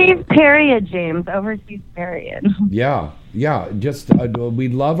 Overseas period, James. Overseas period. Yeah. Just we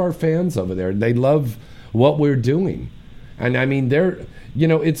love our fans over there. They love what we're doing, and I mean,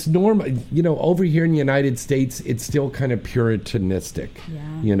 it's normal. Over here in the United States, it's still kind of puritanistic.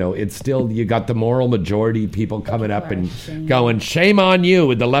 Yeah. It's still, you got the moral majority people coming up and going, "Shame on you,"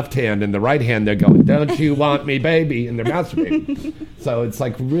 with the left hand, and the right hand they're going, "Don't you want me, baby?" and they're masturbating. So it's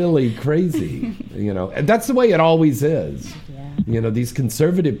like really crazy, and that's the way it always is. Yeah. These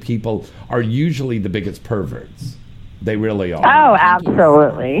conservative people are usually the biggest perverts. They really are. Oh,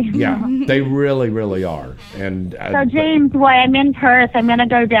 absolutely. Yeah, they really, really are. And so, James, I'm in Perth. I'm going to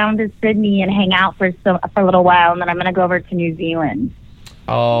go down to Sydney and hang out for a little while, and then I'm going to go over to New Zealand.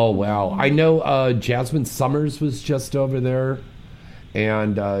 Oh, wow. I know Jasmine Summers was just over there,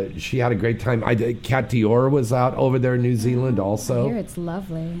 and she had a great time. Kat Dior was out over there in New Zealand also. I hear it's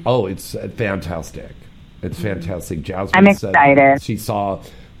lovely. Oh, it's fantastic. It's fantastic. Jasmine I'm excited. said she saw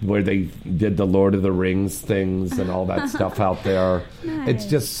where they did the Lord of the Rings things and all that stuff out there. Nice. It's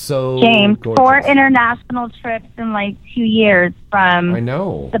just so James, gorgeous. 4 international trips in like 2 years, from I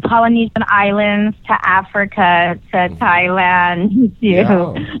know. the Polynesian Islands to Africa to Thailand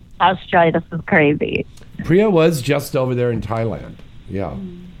to Australia. This is crazy. Priya was just over there in Thailand. Yeah.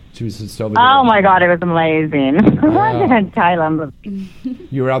 She was just over there. Oh my God, it was amazing. Thailand.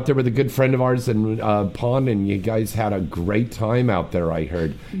 You were out there with a good friend of ours in Pond, and you guys had a great time out there, I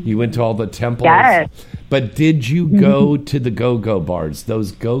heard. You went to all the temples. Yes. But did you go to the go-go bars?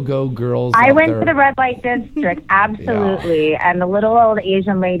 Those go-go girls I out went there? to the red light district, absolutely. And the little old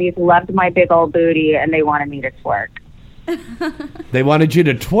Asian ladies loved my big old booty, and they wanted me to twerk. They wanted you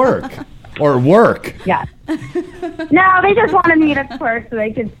to twerk or work. Yes. No, they just wanted me to twerk so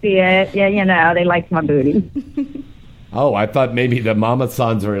they could see it. Yeah, you know, they liked my booty. Oh, I thought maybe the mama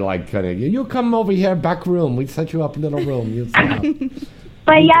sons were like, kind of, you come over here, back room. We set you up in a little room. You sit up.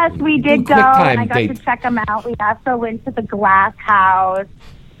 But yes, we did go, time and I got date. to check them out. We also went to the Glass House.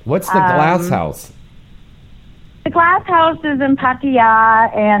 What's the Glass House? The Glass House is in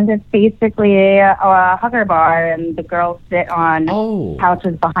Pattaya, and it's basically a hugger bar, and the girls sit on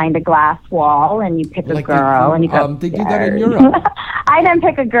couches behind a glass wall, and you pick a girl, and you go they do that in Europe. I didn't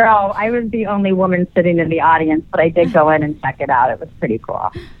pick a girl. I was the only woman sitting in the audience, but I did go in and check it out. It was pretty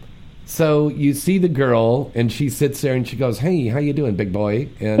cool. So you see the girl, and she sits there, and she goes, "Hey, how you doing, big boy?"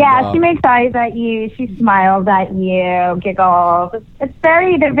 And, yeah, she makes eyes at you. She smiles at you, giggles.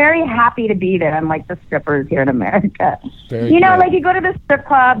 They're very happy to be there, unlike the strippers here in America. Very you know, good. like you go to the strip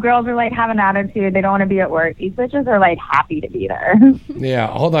club, girls are like have an attitude. They don't want to be at work. These bitches are like happy to be there. Yeah,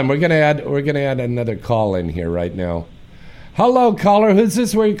 hold on. We're gonna add another call in here right now. Hello, caller. Who's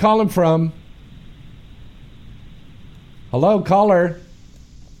this? Where are you calling from? Hello, caller.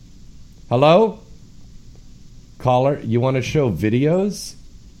 Hello? Caller, you want to show videos?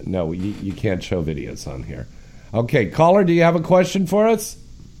 No, you can't show videos on here. Okay, caller, do you have a question for us?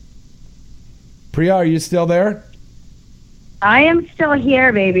 Priya, are you still there? I am still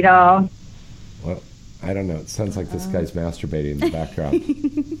here, baby doll. Well, I don't know. It sounds like this guy's masturbating in the background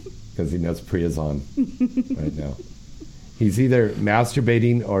because he knows Priya's on right now. He's either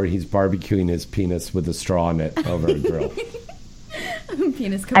masturbating or he's barbecuing his penis with a straw in it over a grill.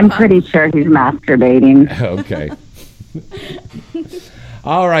 Penis kebab. I'm pretty sure he's masturbating. Okay.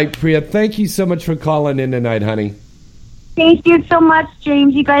 All right, Priya, thank you so much for calling in tonight, honey. Thank you so much,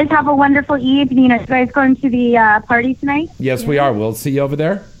 James. You guys have a wonderful evening. Are you guys going to the party tonight? Yes, we are. We'll see you over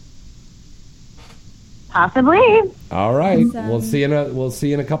there. Possibly. All right. Awesome. We'll see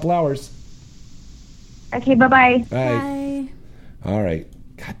you in a couple hours. Okay, bye-bye. Bye. All right.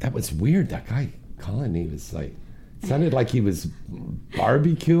 God, that was weird. That guy calling, he was like, sounded like he was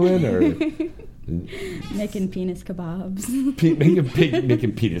barbecuing or making penis kebabs.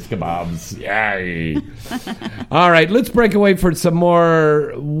 making penis kebabs. Yay. All right, let's break away for some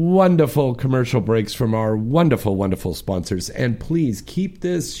more wonderful commercial breaks from our wonderful, wonderful sponsors. And please keep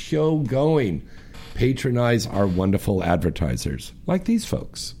this show going. Patronize our wonderful advertisers, like these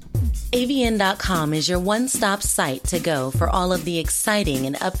folks. AVN.com is your one-stop site to go for all of the exciting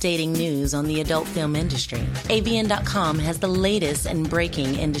and updating news on the adult film industry. AVN.com has the latest and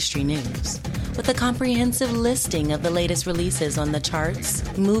breaking industry news, with a comprehensive listing of the latest releases on the charts,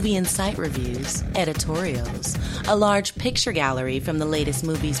 movie and site reviews, editorials, a large picture gallery from the latest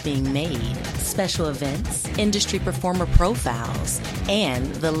movies being made, special events, industry performer profiles, and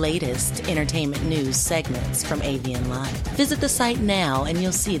the latest entertainment news segments from AVN Live. Visit the site now and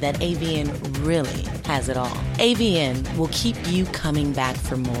you'll see that AVN really has it all. AVN will keep you coming back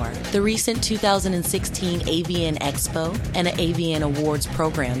for more. The recent 2016 AVN Expo and an AVN Awards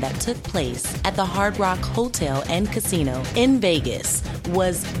program that took place at the Hard Rock Hotel and Casino in Vegas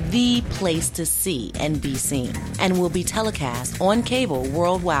was the place to see and be seen, and will be telecast on cable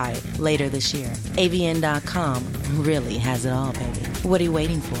worldwide later this year. AVN.com really has it all, baby. What are you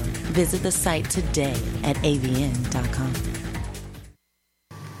waiting for? Visit the site today at AVN.com.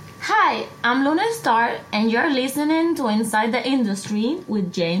 Hi, I'm Luna Star, and you're listening to Inside the Industry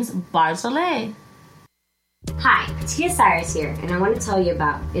with James Bartolet. Hi, Tia Cyrus here, and I want to tell you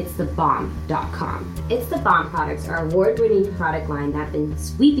about It'sTheBomb.com. It's the Bomb products are an award-winning product line that have been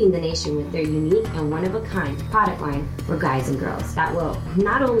sweeping the nation with their unique and one-of-a-kind product line for guys and girls that will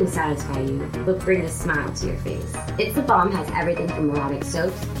not only satisfy you, but bring a smile to your face. It's the Bomb has everything from erotic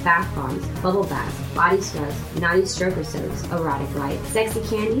soaps, bath bombs, bubble baths, body scrubs, naughty stroker soaps, erotic light, sexy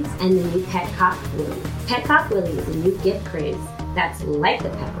candies, and the new Petcock Willie. Petcock Willie is a new gift craze that's like the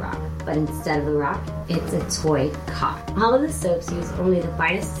pet rock, but instead of a rock, it's a toy cock. All of the soaps use only the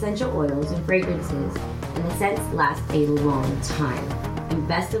finest essential oils and fragrances, and the scents last a long time. And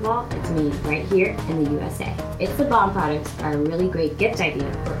best of all, it's made right here in the USA. It's the Bomb products are a really great gift idea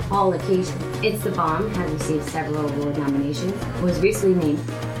for all occasions. It's the Bomb has received several award nominations, was recently named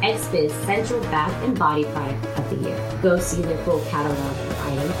XBiz Central Bath and Body Product of the Year. Go see their full catalog of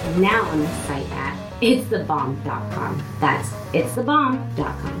items now on the site at It'sTheBomb.com. That's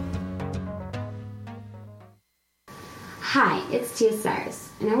It'sTheBomb.com. Hi, it's Tia Cyrus,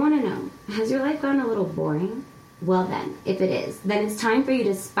 and I want to know, has your life gone a little boring? Well then, if it is, then it's time for you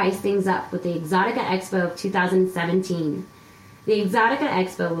to spice things up with the Exotica Expo of 2017. The Exotica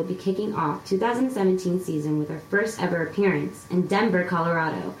Expo will be kicking off 2017 season with our first ever appearance in Denver,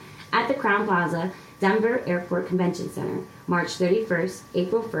 Colorado, at the Crowne Plaza, Denver Airport Convention Center, March 31st,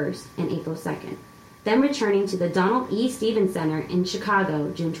 April 1st, and April 2nd. Then returning to the Donald E. Stephens Center in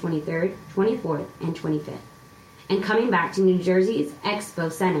Chicago, June 23rd, 24th, and 25th. And coming back to New Jersey's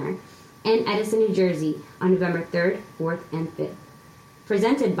Expo Center in Edison, New Jersey on November 3rd, 4th, and 5th.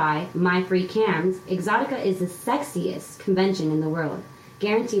 Presented by My Free Cams, Exotica is the sexiest convention in the world,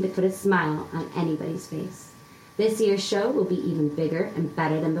 guaranteed to put a smile on anybody's face. This year's show will be even bigger and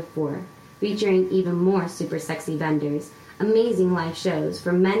better than before, featuring even more super sexy vendors, amazing live shows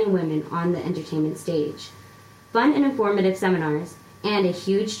for men and women on the entertainment stage, fun and informative seminars, and a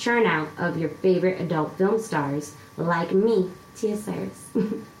huge turnout of your favorite adult film stars like me, Tia Cyrus.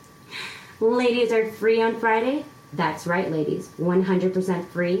 Ladies are free on Friday. That's right, ladies, 100%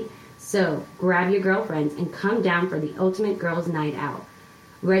 free. So grab your girlfriends and come down for the ultimate girls' night out.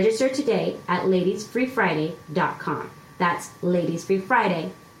 Register today at ladiesfreefriday.com. That's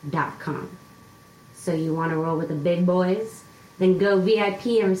ladiesfreefriday.com. So you want to roll with the big boys? Then go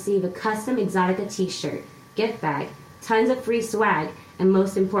VIP and receive a custom Exotica t-shirt, gift bag, tons of free swag, and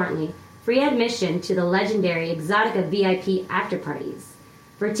most importantly, free admission to the legendary Exotica VIP after parties.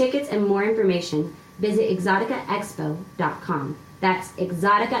 For tickets and more information, visit exoticaexpo.com. That's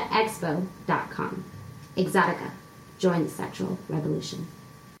exoticaexpo.com. Exotica. Join the sexual revolution.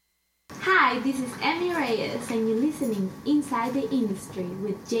 Hi, this is Emmy Reyes, and you're listening Inside the Industry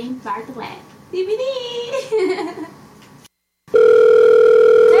with James Bartlett. DVD!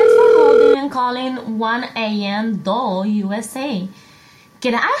 Thanks for holding and calling 1AM Doll USA.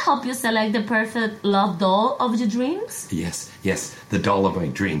 Can I help you select the perfect love doll of your dreams? Yes, the doll of my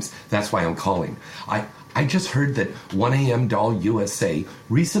dreams. That's why I'm calling. I just heard that 1AM Doll USA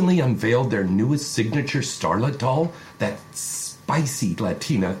recently unveiled their newest signature starlet doll, that spicy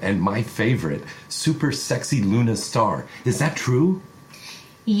Latina and my favorite, super sexy Luna Star. Is that true?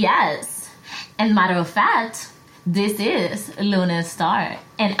 Yes. And matter of fact, this is Luna Star,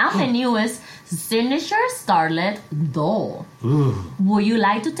 and I'm the newest signature starlet doll. Ooh. Would you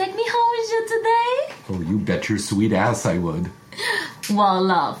like to take me home with you today? Oh, you bet your sweet ass I would. Well,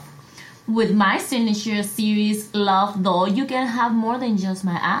 love, with my signature series Love Doll, you can have more than just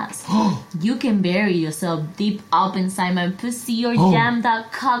my ass. You can bury yourself deep up inside my pussy or jam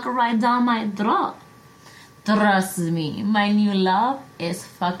that cock right down my throat. Trust me, my new love is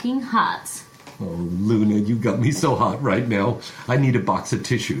fucking hot. Oh, Luna, you got me so hot right now. I need a box of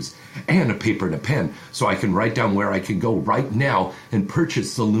tissues and a paper and a pen so I can write down where I can go right now and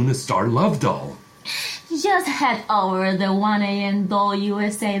purchase the Luna Star Love Doll. Just head over to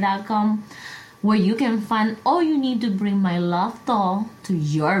 1amdollusa.com where you can find all you need to bring my love doll to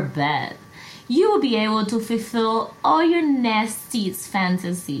your bed. You will be able to fulfill all your nastiest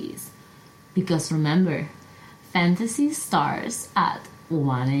fantasies. Because remember, fantasy starts at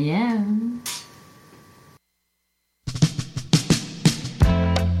 1 a.m.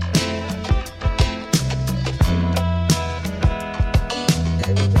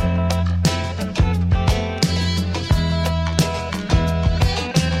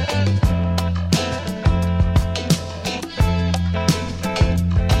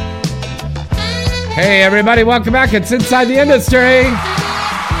 Hey, everybody, welcome back. It's Inside the Industry.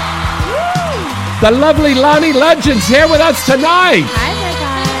 The lovely Lonnie Legend's here with us tonight. Hi there,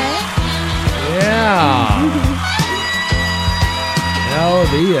 guys. Yeah. Oh,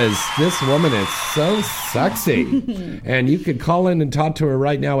 this woman is so sexy. And you could call in and talk to her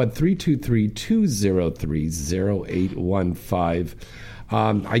right now at 323-203-0815.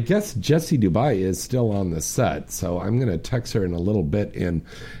 I guess Jessie Dubai is still on the set, so I'm going to text her in a little bit and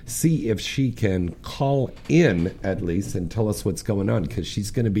see if she can call in at least and tell us what's going on, because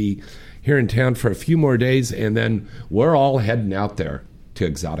she's going to be here in town for a few more days, and then we're all heading out there to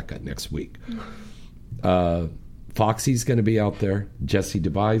Exotica next week. Foxy's going to be out there. Jessie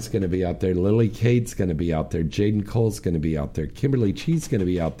Dubai's going to be out there. Lily Cade's going to be out there. Jaden Cole's going to be out there. Kimberly Chee's going to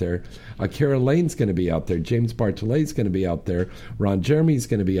be out there. Akira Lane's going to be out there. James Bartolet's going to be out there. Ron Jeremy's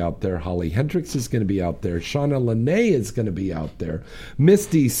going to be out there. Holly Hendricks is going to be out there. Shauna Lene is going to be out there.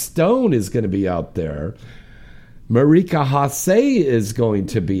 Misty Stone is going to be out there. Marika Hasse is going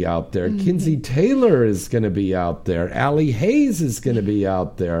to be out there. Kinsey Taylor is going to be out there. Allie Hayes is going to be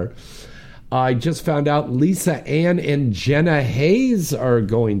out there. I just found out Lisa Ann and Jenna Hayes are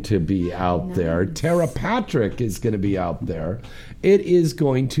going to be out there. Tara Patrick is going to be out there. It is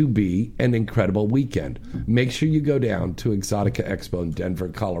going to be an incredible weekend. Make sure you go down to Exotica Expo in Denver,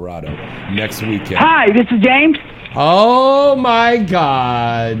 Colorado next weekend. Hi, this is James. Oh, my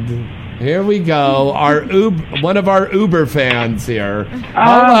God. Here we go. One of our Uber fans here.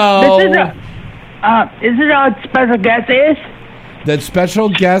 Hello. Is it a special guest is? The special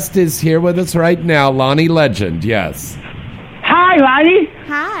guest is here with us right now, Lonnie Legend, yes. Hi, Lonnie.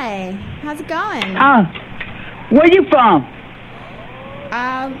 Hi. How's it going? Where you from?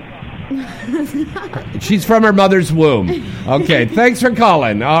 She's from her mother's womb. Okay, thanks for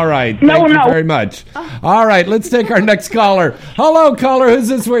calling. All right, thank you very much. All right, let's take our next caller. Hello, caller. Who's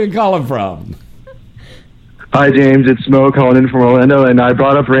this? Where you calling from? Hi, James. It's Mo calling in from Orlando, and I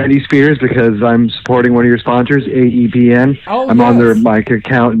brought up Randy Spears because I'm supporting one of your sponsors, AEPN. I'm on their mic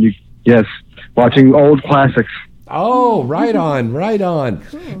account, and watching old classics. Oh, right on, right on.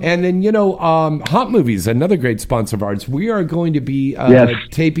 Cool. And then, Hot Movies, another great sponsor of ours. We are going to be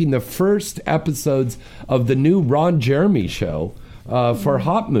taping the first episodes of the new Ron Jeremy show for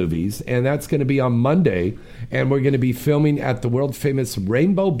Hot Movies, and that's going to be on Monday. And we're going to be filming at the world-famous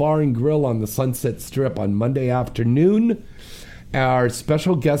Rainbow Bar and Grill on the Sunset Strip on Monday afternoon. Our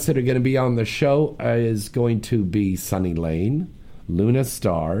special guests that are going to be on the show is going to be Sunny Lane, Luna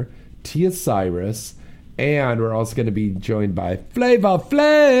Star, Tia Cyrus, and we're also going to be joined by Flava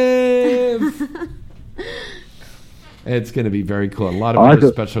Flav. It's going to be very cool. A lot of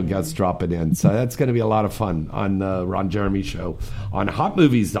other special guests dropping in. So that's going to be a lot of fun on the Ron Jeremy show on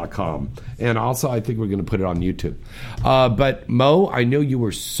hotmovies.com. And also, I think we're going to put it on YouTube. But, Mo, I know you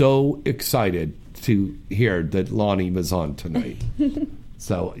were so excited to hear that Lonnie was on tonight.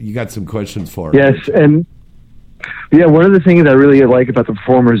 So you got some questions for her. Yes, and one of the things I really like about the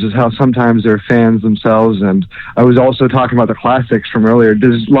performers is how sometimes they're fans themselves, and I was also talking about the classics from earlier.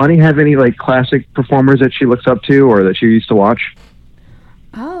 Does Lonnie have any classic performers that she looks up to or that she used to watch?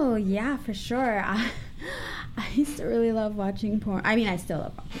 Oh, yeah, for sure. I used to really love watching porn. I mean, I still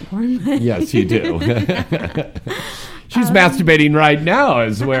love watching porn. But yes, you do. She's masturbating right now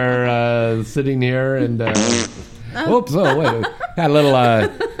as we're sitting here and... Oops! Oh, wait! Had a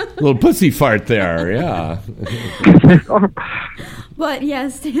little pussy fart there. Yeah. But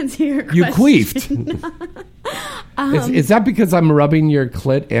yes, to answer your question, you queefed. Is that because I'm rubbing your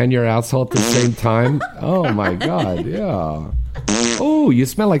clit and your asshole at the same time? Oh my God! Yeah. Oh, you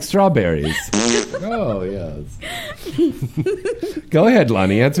smell like strawberries. Oh yes. Go ahead,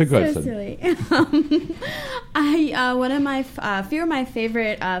 Lonnie. Answer a question. So silly. Few of my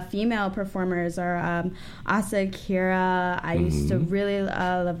favorite female performers are Asa Akira. I used to really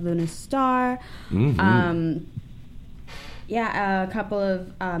love Luna Star. A couple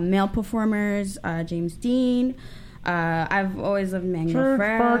of male performers, James Dean. I've always loved Manuel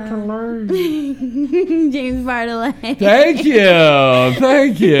Ferrer. James Bartolet.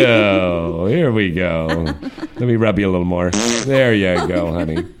 Thank you. Here we go. Let me rub you a little more. There you go,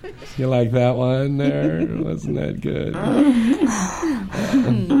 honey. You like that one there? Wasn't that good?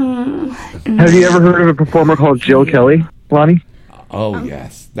 Have you ever heard of a performer called Jill Kelly, Lonnie? Oh,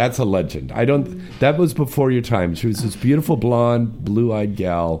 yes. That's a legend. That was before your time. She was this beautiful blonde, blue-eyed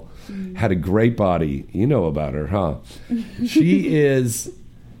gal. Had a great body. You know about her, huh? She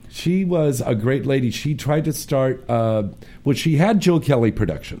was a great lady. She tried to start, she had Jill Kelly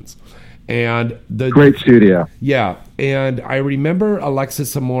Productions. And great studio. Yeah. And I remember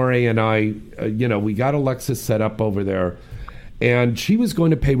Alexis Amore and I, we got Alexis set up over there. And she was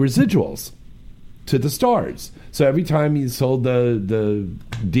going to pay residuals to the stars. So every time you sold the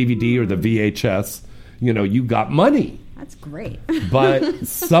DVD or the VHS, you got money. That's great. But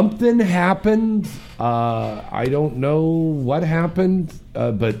something happened. I don't know what happened,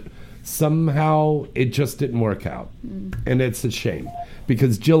 but somehow it just didn't work out. And it's a shame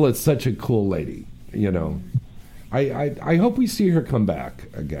because Jill is such a cool lady, you know. I hope we see her come back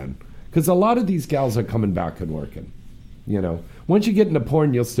again because a lot of these gals are coming back and working, you know. Once you get into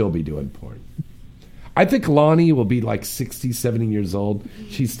porn, you'll still be doing porn. I think Lonnie will be like 60, 70 years old.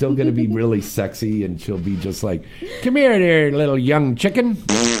 She's still going to be really sexy, and she'll be just like, come here there, little young chicken.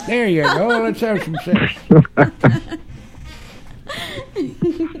 There you go. Let's have some sex.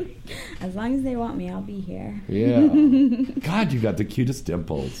 As long as they want me, I'll be here. Yeah. God, you got the cutest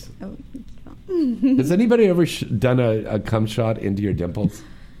dimples. Oh. Has anybody ever done a cum shot into your dimples?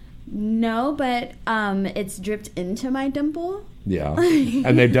 No, but it's dripped into my dimple. Yeah.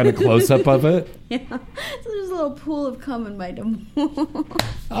 And they've done a close-up of it? Yeah. So there's a little pool of cum in my dimple.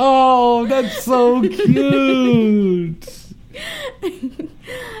 Oh, that's so cute.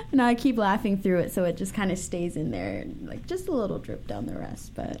 No, I keep laughing through it, so it just kind of stays in there, like just a little drip down the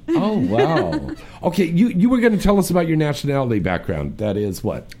rest. But oh, wow. Okay, you were going to tell us about your nationality background. That is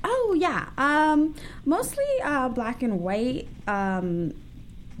what? Oh, yeah. Mostly black and white.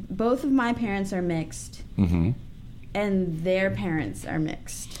 Both of my parents are mixed, and their parents are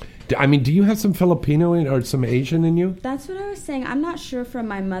mixed. I mean, do you have some Filipino or some Asian in you? That's what I was saying. I'm not sure from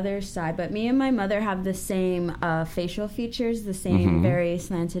my mother's side, but me and my mother have the same facial features, the same very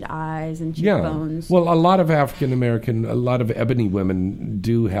slanted eyes and cheekbones. Yeah. Well, a lot of African American, a lot of ebony women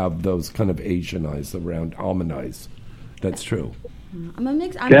do have those kind of Asian eyes, around almond eyes. That's true. I'm a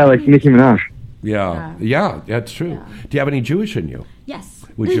mix. Like Nicki Minaj. Yeah, that's true. Yeah. Do you have any Jewish in you? Yes.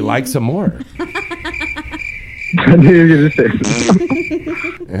 Would you like some more?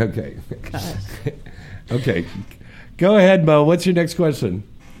 Okay. Okay. Go ahead, Mo. What's your next question?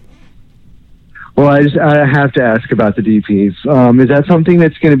 Well, I have to ask about the DPs. Is that something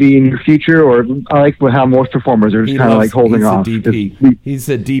that's going to be in your future, or I like how most performers are just kind of like holding off? He's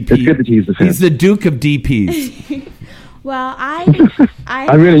a DP. It's good to tease the fans. He's the Duke of DPs. Well, I'm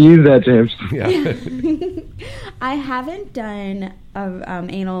going to use that, James. Yeah. I haven't done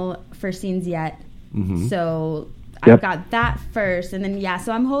anal for scenes yet, so I've got that first, and then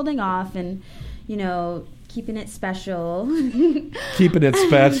so I'm holding off and keeping it special. Keeping it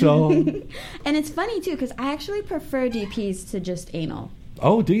special. And it's funny too because I actually prefer DPs to just anal.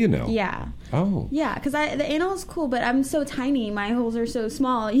 Oh, do you know? Yeah. Oh. Yeah, because the anal is cool, but I'm so tiny. My holes are so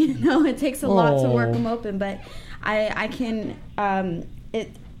small. It takes a lot to work them open, but I can.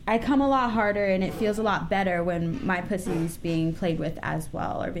 I come a lot harder, and it feels a lot better when my pussy's being played with as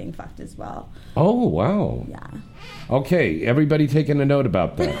well, or being fucked as well. Oh, wow. Yeah. Okay, everybody taking a note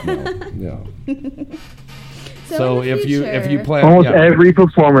about that now. Yeah. So if you plan, almost every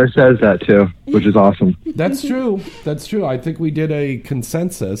performer says that too, which is awesome. That's true. That's true. I think we did a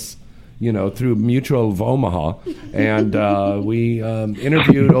consensus, through Mutual of Omaha, and we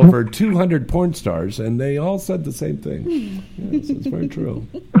interviewed over 200 porn stars, and they all said the same thing. Yes, it's very true.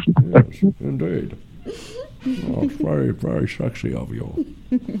 Yes, indeed. Oh, it's very, very sexy of you.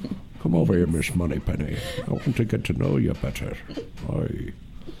 Come over here, Miss Moneypenny. I want to get to know you better.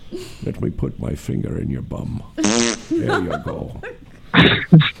 Let me put my finger in your bum. There you go.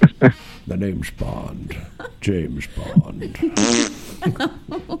 The name's Bond. James Bond.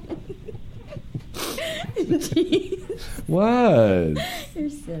 What? You're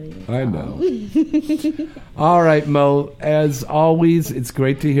silly. I know. All right, Mo. As always, it's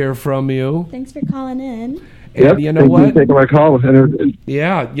great to hear from you. Thanks for calling in. And you know what? Thank you for taking my call.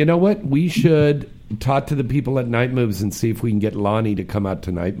 Yeah, you know what? We should talk to the people at Night Moves and see if we can get Lonnie to come out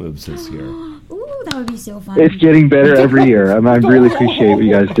to Night Moves this year. Ooh, that would be so fun. It's getting better every year. I really appreciate what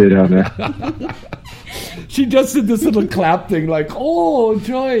you guys did on there. She just did this little clap thing like, oh,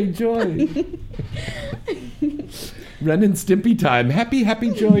 joy. Ren and Stimpy time. Happy,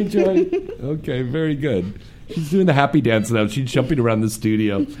 joy. Okay, very good. She's doing the happy dance now. She's jumping around the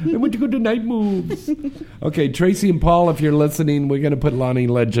studio. I want to go to Night Moves. Okay, Tracy and Paul, if you're listening, we're going to put Lonnie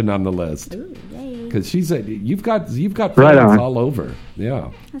Legend on the list. Ooh, yay. Because you've got right fans on. all over.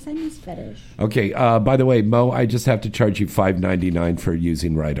 Yeah. That's a nice fetish. Okay, by the way, Mo, I just have to charge you $5.99 for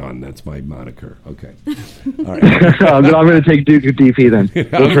using Right On. That's my moniker. Okay. All right. I'm going to take Duke of DP then.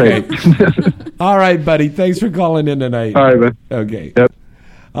 Okay. All right, buddy. Thanks for calling in tonight. All right, man. Okay. Yep.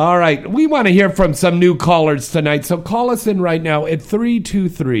 All right. We want to hear from some new callers tonight, so call us in right now at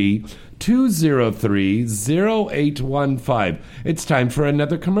 323-203-0815. It's time for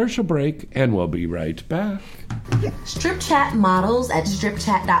another commercial break, and we'll be right back. Strip Chat models at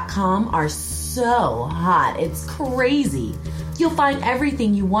stripchat.com are so hot. It's crazy. You'll find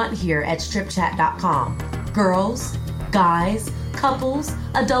everything you want here at stripchat.com. Girls, Guys, couples,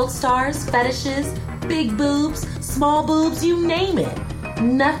 adult stars, fetishes, big boobs, small boobs, you name it.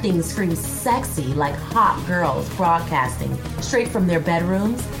 Nothing screams sexy like hot girls broadcasting straight from their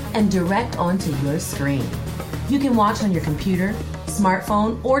bedrooms and direct onto your screen. You can watch on your computer,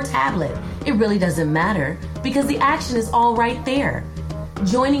 smartphone, or tablet. It really doesn't matter because the action is all right there.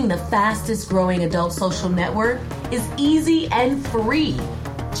 Joining the fastest growing adult social network is easy and free.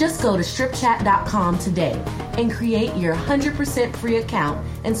 Just go to stripchat.com today and create your 100% free account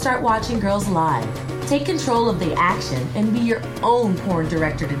and start watching girls live. Take control of the action and be your own porn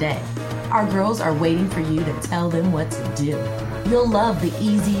director today. Our girls are waiting for you to tell them what to do. You'll love the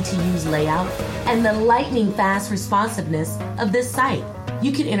easy-to-use layout and the lightning-fast responsiveness of this site.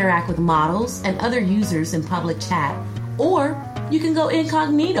 You can interact with models and other users in public chat, or you can go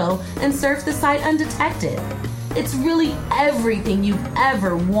incognito and surf the site undetected. It's really everything you've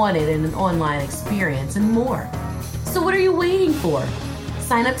ever wanted in an online experience and more. So what are you waiting for?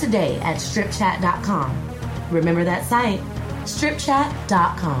 Sign up today at stripchat.com. Remember that site,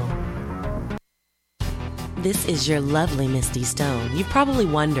 stripchat.com. This is your lovely Misty Stone. You've probably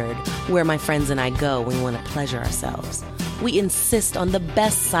wondered where my friends and I go when we want to pleasure ourselves. We insist on the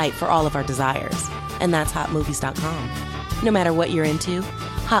best site for all of our desires, and that's hotmovies.com. No matter what you're into,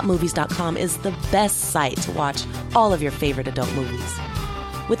 hotmovies.com is the best site to watch all of your favorite adult movies.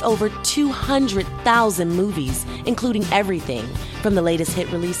 With over 200,000 movies, including everything from the latest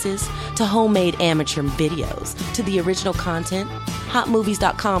hit releases to homemade amateur videos to the original content,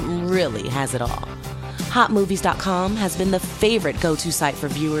 hotmovies.com really has it all. Hotmovies.com has been the favorite go-to site for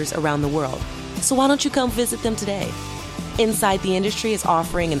viewers around the world, so why don't you come visit them today? Inside the Industry is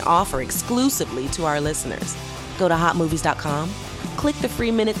offering an offer exclusively to our listeners. Go to hotmovies.com, click the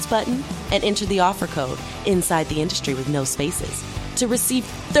free minutes button, and enter the offer code Inside the Industry with no spaces to receive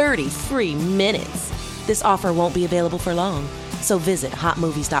 30 free minutes. This offer won't be available for long, so visit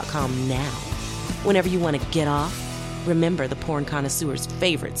hotmovies.com now. Whenever you want to get off, remember the porn connoisseur's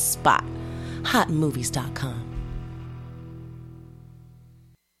favorite spot, hotmovies.com.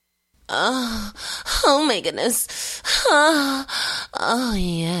 Oh my goodness. Oh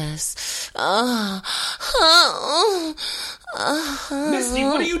yes. Misty,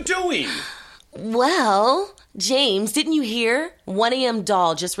 what are you doing? Well, James, didn't you hear? 1AM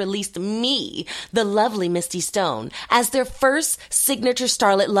Doll just released me, the lovely Misty Stone, as their first signature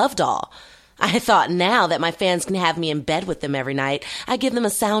starlet love doll. I thought now that my fans can have me in bed with them every night, I give them a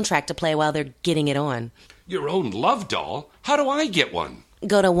soundtrack to play while they're getting it on. Your own love doll? How do I get one?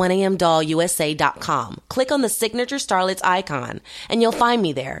 Go to 1amdollusa.com. Click on the Signature Starlets icon, and you'll find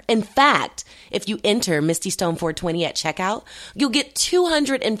me there. In fact, if you enter Misty Stone 420 at checkout, you'll get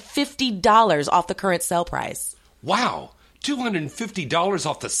 $250 off the current sale price. Wow, $250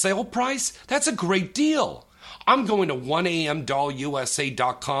 off the sale price? That's a great deal. I'm going to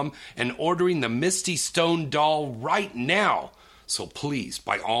 1amdollusa.com and ordering the Misty Stone doll right now. So please,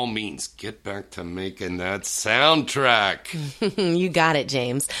 by all means, get back to making that soundtrack. You got it,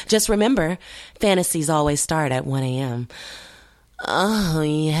 James. Just remember, fantasies always start at 1 a.m. Oh,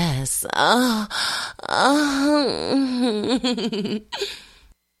 yes.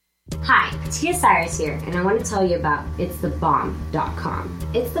 Hi, Tia Cyrus here, and I want to tell you about It'sTheBomb.com.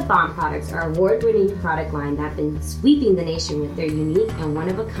 It's the Bomb products are award-winning product line that have been sweeping the nation with their unique and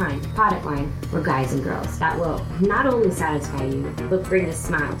one-of-a-kind product line for guys and girls that will not only satisfy you, but bring a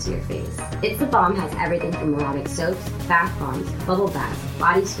smile to your face. It's the Bomb has everything from erotic soaps, bath bombs, bubble baths,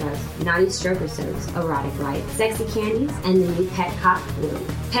 body scrubs, naughty stroker soaps, erotic light, sexy candies, and the new Petcock Willie.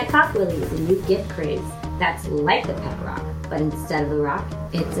 Petcock Willie is a new gift craze that's like the pet rock, but instead of a rock,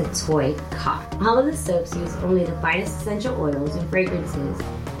 it's a toy cock. All of the soaps use only the finest essential oils and fragrances,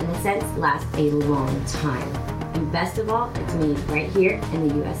 and the scents last a long time. And best of all, it's made right here in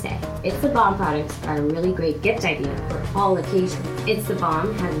the USA. It's the Bomb products are a really great gift idea for all occasions. It's the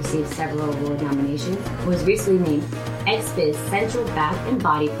Bomb has received several award nominations, was recently named XBiz Central Bath and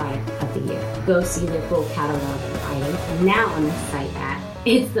Body Product of the Year. Go see their full catalog of items now on the site at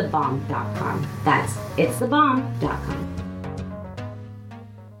It'sTheBomb.com. That's It'sTheBomb.com.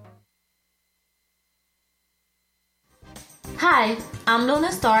 Hi, I'm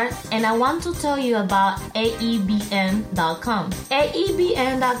Luna Star, and I want to tell you about AEBN.com.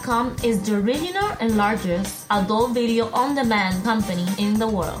 AEBN.com is the original and largest adult video on-demand company in the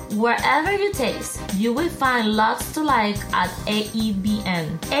world. Wherever you taste, you will find lots to like at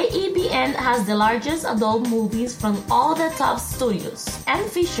AEBN. AEBN has the largest adult movies from all the top studios and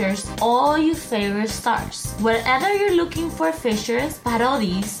features all your favorite stars. Wherever you're looking for features,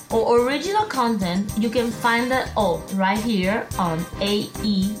 parodies, or original content, you can find it all right here here on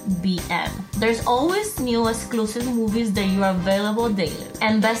AEBN. There's always new exclusive movies that you are available daily.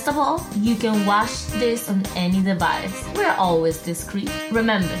 And best of all, you can watch this on any device. We're always discreet.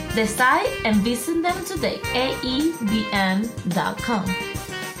 Remember, decide and visit them today. AEBN.com.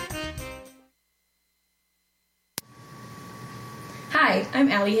 Hi, I'm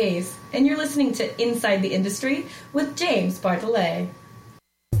Allie Hayes, and you're listening to Inside the Industry with James Bartolet.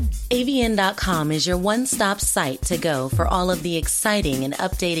 AVN.com is your one-stop site to go for all of the exciting and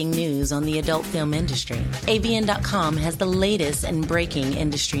updating news on the adult film industry. AVN.com has the latest and breaking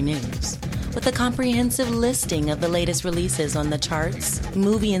industry news, with a comprehensive listing of the latest releases on the charts,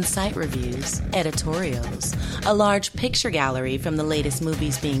 movie and site reviews, editorials, a large picture gallery from the latest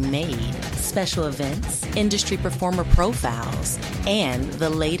movies being made, special events, industry performer profiles, and the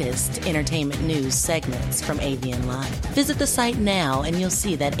latest entertainment news segments from AVN Live. Visit the site now and you'll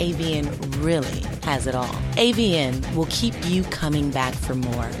see that AVN really has it all. AVN will keep you coming back for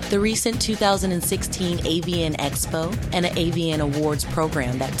more. The recent 2016 AVN Expo and an AVN Awards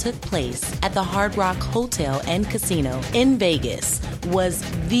program that took place at the Hard Rock Hotel and Casino in Vegas was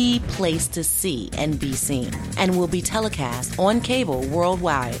the place to see and be seen, and will be telecast on cable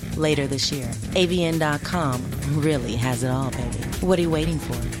worldwide later this year. AVN.com really has it all, baby. What are you waiting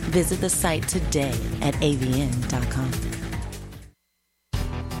for? Visit the site today at AVN.com.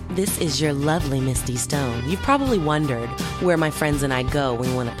 This is your lovely Misty Stone. You've probably wondered where my friends and I go when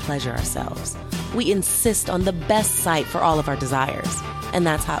we want to pleasure ourselves. We insist on the best site for all of our desires, and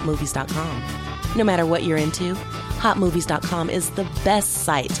that's HotMovies.com. No matter what you're into, HotMovies.com is the best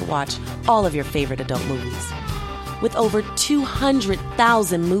site to watch all of your favorite adult movies. With over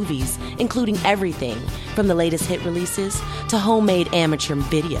 200,000 movies, including everything from the latest hit releases to homemade amateur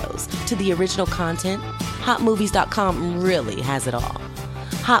videos to the original content, HotMovies.com really has it all.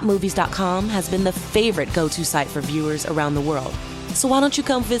 HotMovies.com has been the favorite go-to site for viewers around the world, so why don't you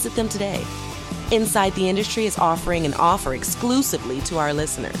come visit them today? Inside the Industry is offering an offer exclusively to our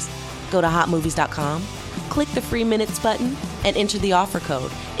listeners. Go to HotMovies.com, click the free minutes button, and enter the offer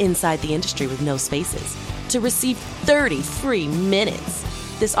code Inside the Industry with no spaces to receive 30 free minutes.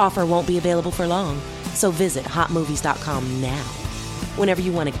 This offer won't be available for long, so visit HotMovies.com now. Whenever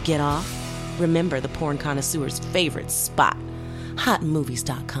you want to get off, remember the porn connoisseur's favorite spot,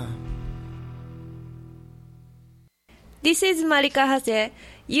 HotMovies.com. This is Marika Hase.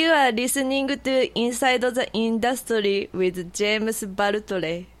 You are listening to Inside the Industry with James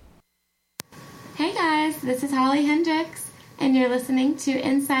Bartolet. Hey guys, this is Holly Hendricks, and you're listening to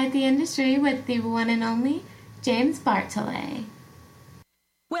Inside the Industry with the one and only James Bartolet.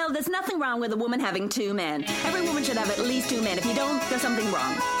 Well, there's nothing wrong with a woman having two men. Every woman should have at least two men. If you don't, there's something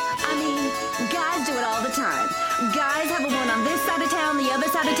wrong. I mean, guys do it all the time. Guys have a woman on this side of town, the other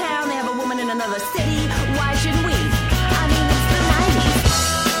side of town. They have a woman in another city. Why shouldn't we? I mean, it's the 90s.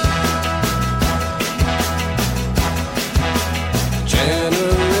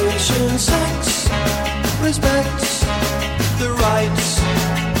 Generation sex respects the rights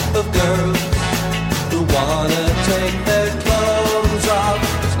of girls who wanna take their clothes off.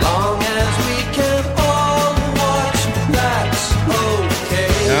 As long as we can all watch, that's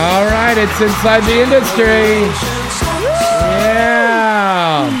okay. All right, it's Inside the Industry.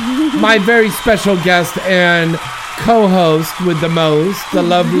 Yeah. My very special guest and co-host with the most, the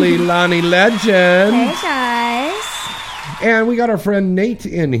lovely Lonnie Legend. Hey, guys. And we got our friend Nate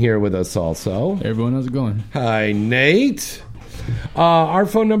in here with us also. Hey everyone, how's it going? Hi, Nate. Our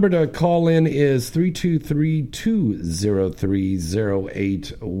phone number to call in is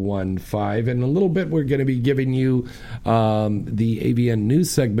 323-203-0815. In a little bit, we're going to be giving you the AVN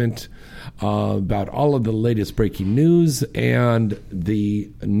news segment about all of the latest breaking news, and the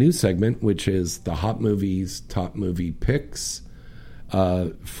news segment, which is the Hot Movies Top Movie Picks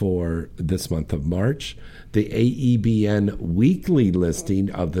for this month of March. The AEBN weekly listing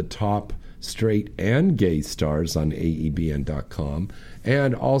of the top straight and gay stars on AEBN.com,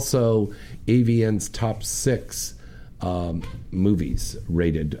 and also AVN's top 6 movies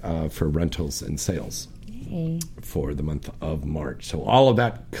rated for rentals and sales for the month of March. So all of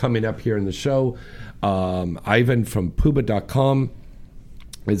that coming up here in the show. Ivan from Puba.com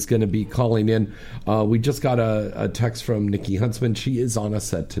is going to be calling in. We just got a text from Nikki Huntsman. She is on a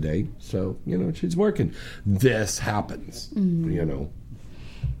set today, so, she's working. This happens,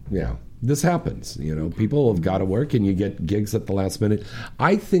 Yeah, this happens. People have got to work, and you get gigs at the last minute.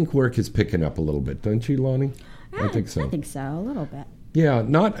 I think work is picking up a little bit, don't you, Lonnie? I think so. I think so, a little bit. Yeah,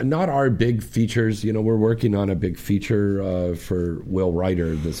 not our big features. We're working on a big feature for Will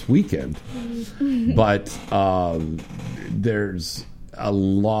Ryder this weekend. But there's a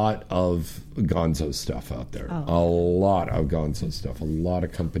lot of Gonzo stuff out there. Oh. A lot of Gonzo stuff. A lot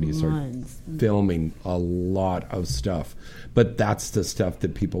of companies Tons. are filming a lot of stuff. But that's the stuff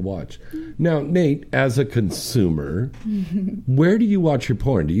that people watch. Now, Nate, as a consumer, where do you watch your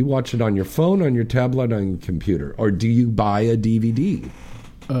porn? Do you watch it on your phone, on your tablet, on your computer? Or do you buy a DVD?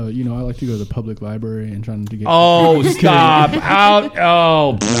 I like to go to the public library and trying to get. Oh, stop! Out!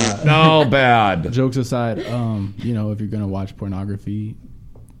 Oh, no, bad. Jokes aside, if you're gonna watch pornography,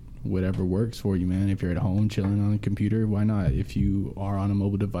 whatever works for you, man. If you're at home chilling on a computer, why not? If you are on a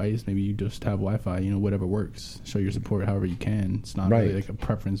mobile device, maybe you just have Wi-Fi. Whatever works. Show your support however you can. It's not really like a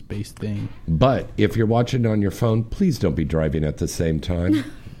preference-based thing. But if you're watching on your phone, please don't be driving at the same time.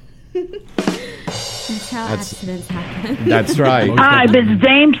 That's how accidents happen. That's right. Hi, this is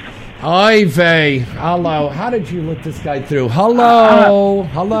James. Hi, Faye. Hello. How did you let this guy through? Hello.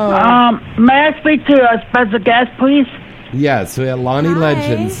 Hello. May I speak to a special guest, please? Yes, we have Lonnie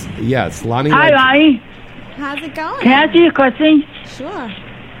Legends. Yes, Lonnie Hi, Legends. Lonnie. How's it going? Can I ask you a question? Sure.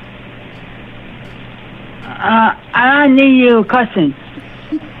 I need you a question.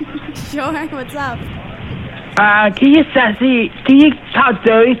 Sure. What's up? Can you talk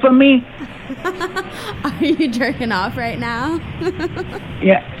dirty for me? Are you jerking off right now?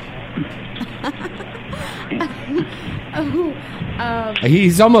 Yeah.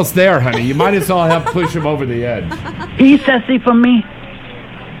 He's almost there, honey. You might as well have push him over the edge. Can you sassy for me?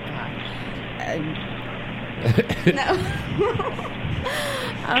 No.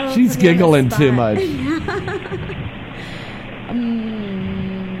 She's giggling too much.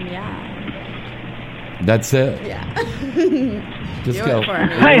 Yeah. That's it. Yeah. Just Do go. it for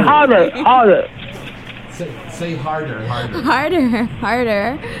me. Hey, harder. Say harder.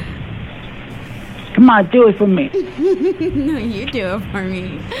 Harder. Come on, do it for me. No, you do it for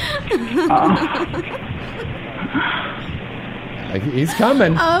me. He's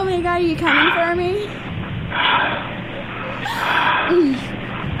coming. Oh my God, are you coming for me?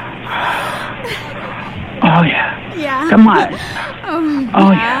 Oh, yeah. Yeah. Come on.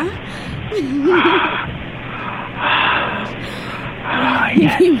 Oh yeah.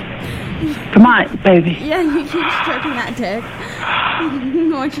 Yeah. Come on, baby. Yeah, you keep stroking that dick.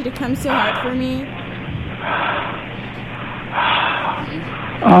 I want you to come so hard for me.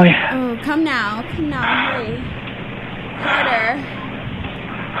 Oh, yeah. Oh, come now, hurry. Harder.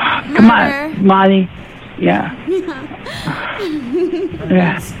 Come on, Molly. Yeah.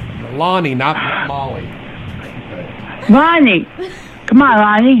 Yeah. Lonnie, not Molly. Lonnie. Come on,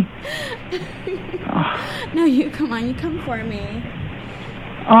 Lonnie. No, you come for me.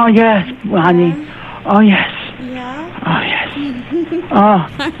 Oh, yes, Lonnie. Oh, yes. Yeah? Oh, yes. Oh.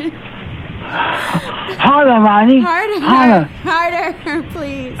 Harder, Lonnie. Harder,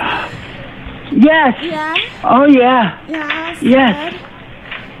 please. Yes. Yeah? Oh, yeah. Yeah, yes.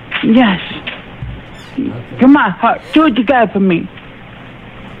 Yes. Come on, do it together for me.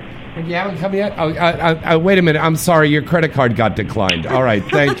 You haven't come yet? Oh, wait a minute. I'm sorry. Your credit card got declined. All right.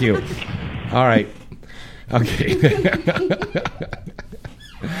 Thank you. All right. Okay.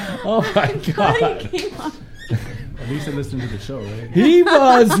 Oh, my God. At least I listened to the show, right? He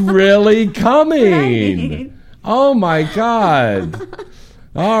was really coming. Oh, my God.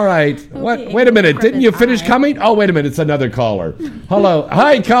 All right. What? Wait a minute. Didn't you finish coming? Oh, wait a minute. It's another caller. Hello.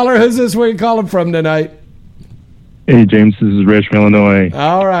 Hi, caller. Who's this? Where you calling from tonight? Hey, James. This is Rich from Illinois.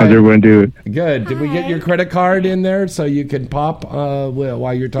 All right. How's everyone doing? Good. Did we get your credit card in there so you can pop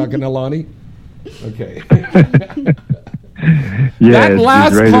while you're talking to Lonnie? Okay. Yeah, that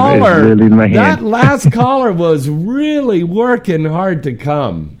last caller. Really that last caller was really working hard to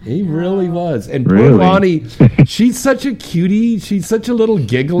come. He really was. And poor Really? Lonnie, she's such a cutie. She's such a little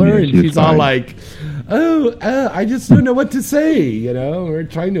giggler, Yeah, and she's she's all fine. like, I just don't know what to say. We're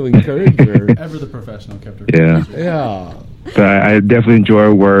trying to encourage her. Ever the professional kept her. Yeah. Yeah. But I definitely enjoy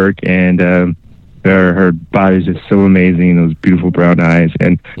her work, and her body's just so amazing. Those beautiful brown eyes,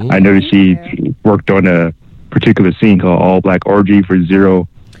 and I noticed she worked on a particular scene called All Black Orgy for Zero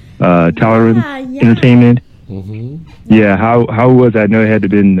Tolerance Entertainment. Mm-hmm. Yeah, how was that? I know it had to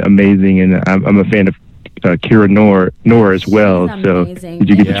have been amazing, and I'm a fan of Kira Noor as well. She's So amazing. did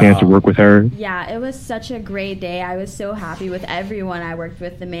you get the chance to work with her? Yeah, it was such a great day. I was so happy with everyone I worked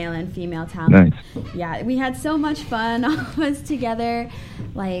with, the male and female talent. Nice. Yeah, we had so much fun, all of us together.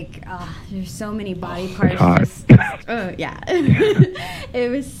 Like, there's so many body parts. Yeah. It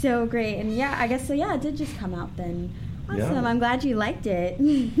was so great. And yeah, I guess so. Yeah, it did just come out then. Awesome. Yeah. I'm glad you liked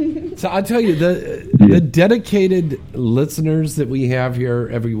it. So I'll tell you, the dedicated listeners that we have here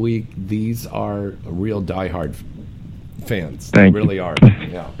every week, these are real diehard fans. Thank they you. really are.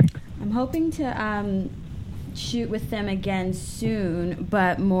 Yeah. I'm hoping to shoot with them again soon,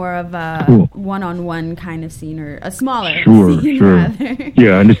 but more of a Cool. one-on-one kind of scene, or a smaller Sure, scene, sure. rather.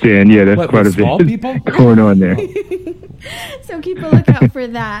 Yeah, I understand. Yeah, that's What, quite a with small bit people? going on there. So keep a lookout for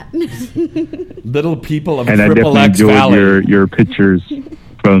that. Little people of And I Triple definitely X enjoyed Valley. your pictures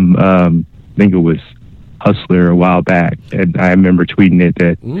from, I think it was Hustler a while back. And I remember tweeting it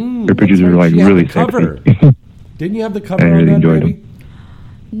that your pictures were like She had really the cover. sexy. Didn't you have the cover I on really that, enjoyed baby? them.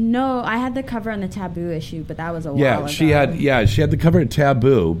 No, I had the cover on the Taboo issue, but that was a while Yeah, ago. she had the cover of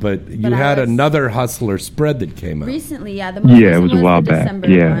Taboo, but you But I had was- another Hustler spread that came out. Recently, yeah. The most Yeah, it recent was a while the back. December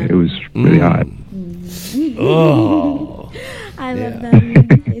Yeah, one. it was really hot. Oh. I Yeah. love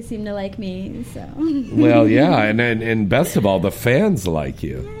them. They seem to like me, so. Well, yeah, and best of all, the fans like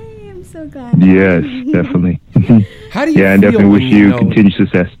you. I'm so glad. Yes, definitely. How do you Yeah, I feel definitely when wish you you know- continued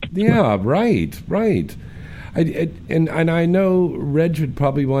success. Yeah, right. And I know Reg would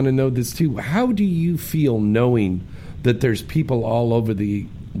probably want to know this too. How do you feel knowing that there's people all over the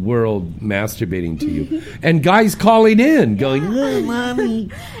world masturbating to you, and guys calling in, going, "Oh, mommy."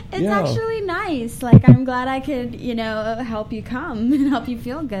 It's Yeah. actually nice. Like, I'm glad I could, help you come and help you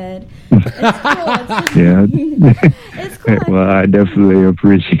feel good. It's cool. Yeah. It's cool. Well, I definitely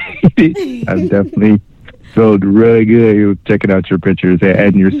appreciate it. I definitely felt really good checking out your pictures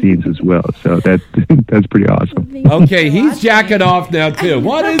and your scenes as well. So that's pretty awesome. Okay, he's jacking off now too.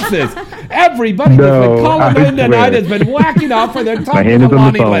 What is this? Everybody No, that's been calling I in tonight swear. has been whacking off for their My talking hand to is on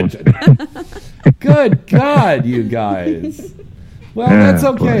Lonnie the phone. Legend. Good God, you guys. Well, Yeah, that's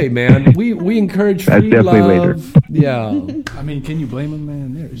okay, boy. man. We encourage That's free definitely love. later. Yeah. I mean, can you blame him,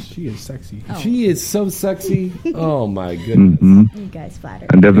 man? She is sexy. She is so sexy. Oh my goodness. You guys flatter.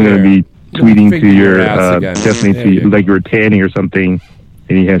 I'm definitely going to be tweeting Finger to your your, ass again. definitely There to you you, go. like you were tanning or something,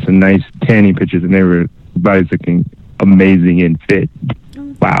 and he has some nice tanning pictures, and everybody's looking amazing and fit.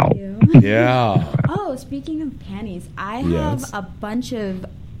 Wow. Yeah. Oh, speaking of panties, I Yes. have a bunch of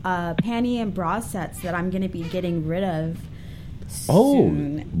panty and bra sets that I'm going to be getting rid of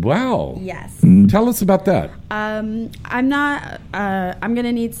soon. Oh, wow. Yes. Tell us about that. I'm not. I'm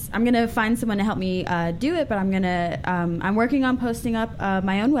gonna find someone to help me do it, but I'm working on posting up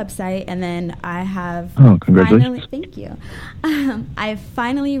my own website, and then I have. Oh, congratulations. Thank you. I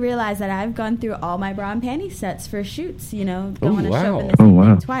finally realized that I've gone through all my bra and panty sets for shoots. Don't want to show up in the Oh, same wow.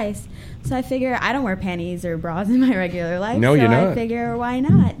 thing twice. So I figure I don't wear panties or bras in my regular life. No, so you're I not. figure why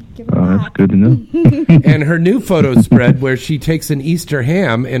not? Give it Oh, that's good to know. And her new photo spread where she takes an Easter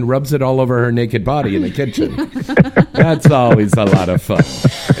ham and rubs it all over her naked body in the kitchen. That's always a lot of fun.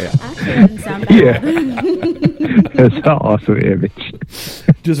 Yeah. That's an awesome image.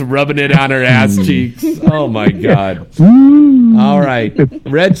 Just rubbing it on her ass cheeks. Oh my God. All right.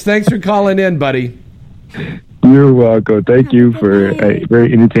 Reg, thanks for calling in, buddy. You're welcome. Thank you for a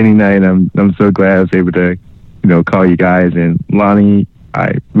very entertaining night. I'm so glad I was able to, call you guys. And Lonnie,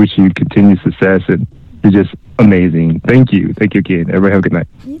 I wish you continued success, and you're just amazing. Thank you. Thank you again. Everybody have a good night.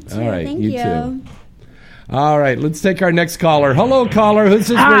 You too. All right, Thank you you. too. All right, let's take our next caller. Hello, caller. Who's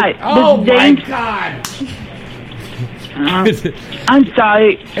this? Hi, Oh this is my James. God. I'm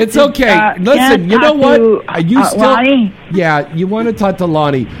sorry. It's okay. Listen, you know what? Are you still? Lonnie? Yeah, you want to talk to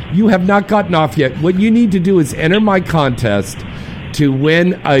Lonnie. You have not gotten off yet. What you need to do is enter my contest to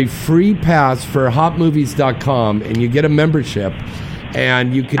win a free pass for hotmovies.com, and you get a membership,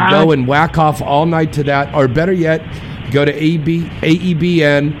 and you can go and whack off all night to that, or better yet, go to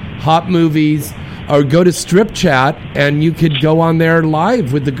AEBN, Hot Movies, or go to Strip Chat, and you could go on there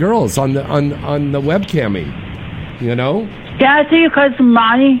live with the girls on the webcamming. Can I see your cousin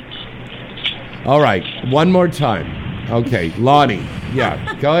Lonnie? All right, one more time. Okay, Lonnie.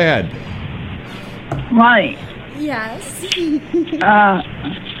 Yeah, go ahead. Lonnie. Yes. Can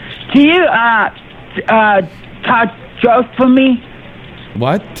you talk jokes for me?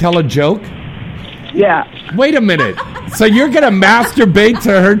 What? Tell a joke? Yeah. Wait a minute. So you're going to masturbate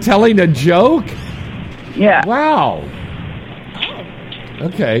to her telling a joke? Yeah. Wow.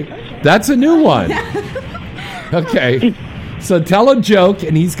 Okay. That's a new one. Okay. So tell a joke,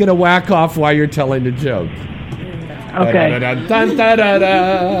 and he's going to whack off while you're telling the joke. Okay.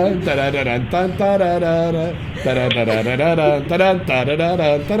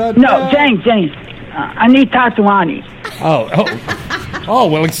 No, James. I need to talk to Lonnie. Oh,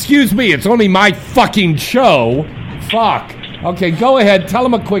 well, excuse me. It's only my fucking show. Fuck. Okay, go ahead. Tell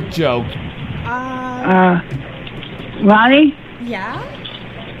him a quick joke. Lonnie? Yeah?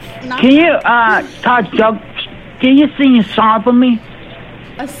 Can you talk jokes? Can you sing a song for me?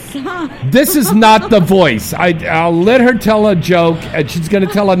 A song? This is not the voice. I'll let her tell a joke, and she's going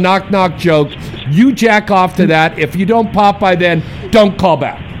to tell a knock-knock joke. You jack off to that. If you don't pop by then, don't call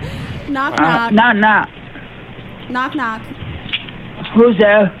back. Knock knock. Knock knock. Knock, knock. Who's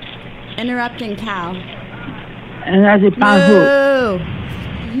there? Interrupting cow. And that's it.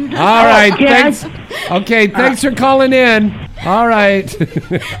 All right, thanks. Okay, thanks for calling in. All right. That's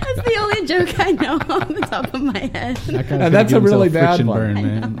the only joke I know on the top of my head. That's a really bad one. Burn,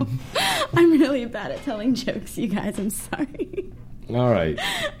 man. I'm really bad at telling jokes, you guys. I'm sorry. All right.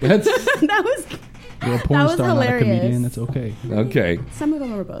 That's that was You're a porn was star, not a hilarious. comedian. That's okay. okay. Some of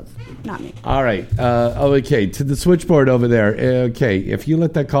them were both, not me. All right. Okay, to the switchboard over there. Okay, if you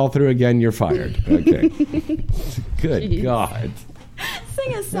let that call through again, you're fired. Okay. Good Jeez. God.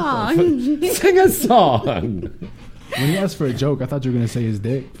 Sing a song. Sing a song. When he asked for a joke, I thought you were going to say his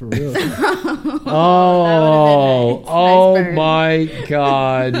dick, for real. Oh my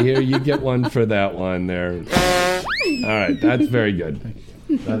God. Here, you get one for that one there. All right, that's very good.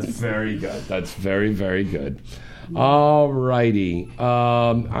 That's very good. That's very, very good. All righty.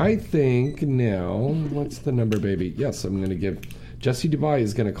 I think now, what's the number, baby? Yes, I'm going to give... Jesse Dubai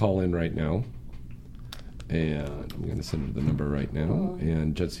is going to call in right now. And I'm going to send her the number right now.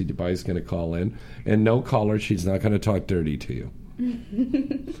 And Jesse Dubai is going to call in. And no caller, she's not going to talk dirty to you.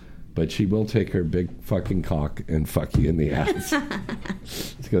 But she will take her big fucking cock and fuck you in the ass.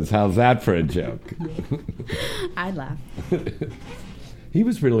 Because how's that for a joke? I'd laugh. He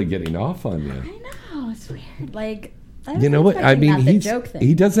was really getting off on you. I know, it's weird. Like, You know what? I mean, the joke thing.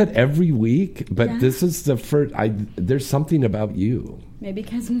 he does that every week, but Yeah. this is the first. There's something about you. Maybe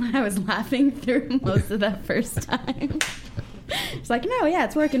because I was laughing through most of that first time. It's like, no, yeah,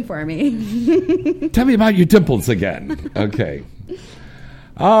 it's working for me. Tell me about your dimples again. Okay.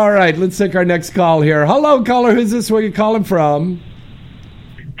 All right, let's take our next call here. Hello, caller. Who's this? Where you calling from?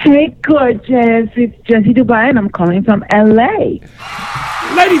 Hey, gorgeous. It's Jesse Dubai, and I'm calling from LA.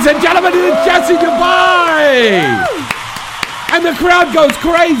 Ladies and gentlemen, it's Jesse Dubai! And the crowd goes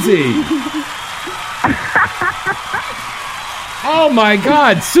crazy. Oh my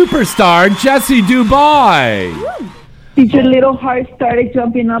God, superstar Jesse Dubai. Did your little heart started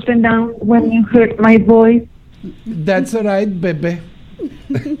jumping up and down when you heard my voice? That's all right, baby.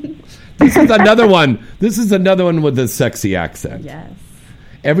 This is another one. This is another one with a sexy accent. Yes.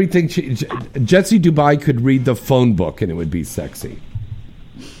 Everything. Jesse Dubai could read the phone book and it would be sexy.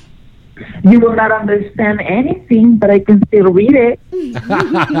 You will not understand anything, but I can still read it.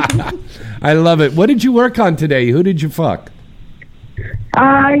 I love it. What did you work on today? Who did you fuck?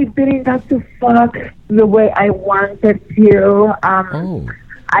 I didn't have to fuck the way I wanted to.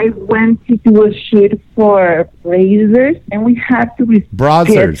 I went to do a shoot for Brazers, and we had to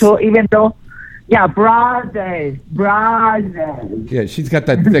reschedule, even though, brothers. Yeah, she's got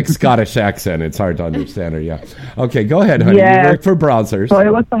that thick Scottish accent. It's hard to understand her, yeah. Okay, go ahead, honey. Yeah. You work for Browsers. So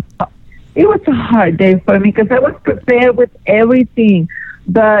it was a hard day for me because I was prepared with everything.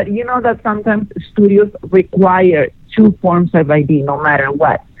 But you know that sometimes studios require 2 forms of ID no matter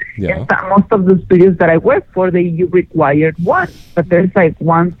what. Yeah. And most of the studios that I work for, you required 1. But there's like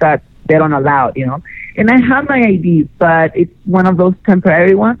ones that they don't allow, you know. And I have my ID, but it's one of those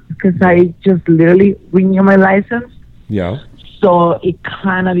temporary ones because I just literally renewed my license. Yeah. So it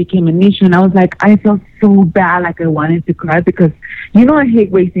kind of became an issue. And I was like, I felt so bad, like I wanted to cry because, you know, I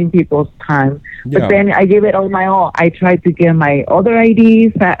hate wasting people's time. But Yeah. then I gave it all my all. I tried to get my other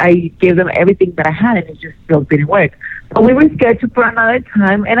IDs. I gave them everything that I had, and it just still didn't work. So we were scheduled for another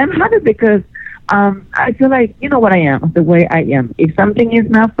time, and I'm happy because I feel like, you know what I am, the way I am. If something is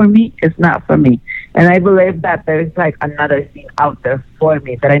not for me, it's not for me. And I believe that there's like another thing out there for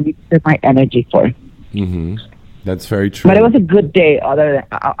me that I need to set my energy for. Mm-hmm. That's very true. But it was a good day other than,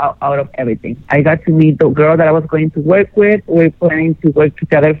 out of everything. I got to meet the girl that I was going to work with. We're planning to work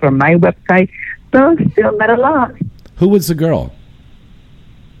together for my website. So still met a lot. Who was the girl?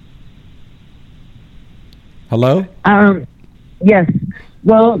 Hello? Yes.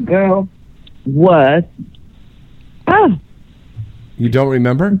 Well, girl was... You don't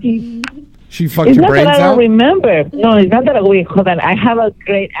remember? She fucked It's your not brains that I out? don't remember. No, it's not that I... Wait, hold on. I have a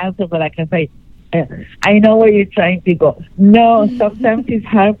great answer for that because I know where you're trying to go. No, sometimes it's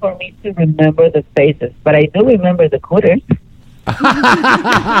hard for me to remember the faces, but I do remember the cutters.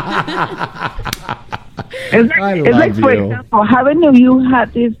 It's like, for example, haven't you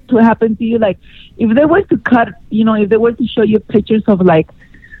had this to happen to you? Like, if they were to cut, you know, if they were to show you pictures of like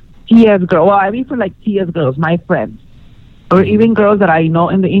TS girls, well, I mean for like TS girls, my friends, or even girls that I know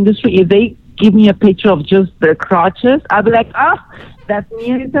in the industry, if they give me a picture of just their crotches, I'll be like, that's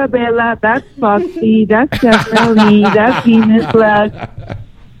me, Isabella, that's Foxy, that's definitely, that's Venus Black.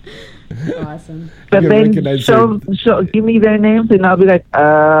 Awesome. But then give me their names and I'll be like,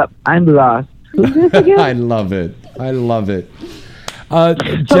 I'm lost. I love it. I love it. So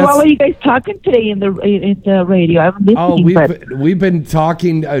what were you guys talking today in the radio? I'm listening. We've been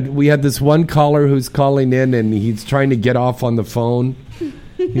talking. We had this one caller who's calling in, and he's trying to get off on the phone.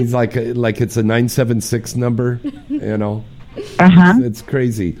 He's like it's a 976 number, you know. It's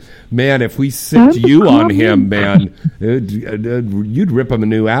crazy, man. If we sicked you on him, man, you'd rip him a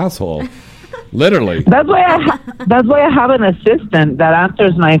new asshole. Literally. That's why I have an assistant that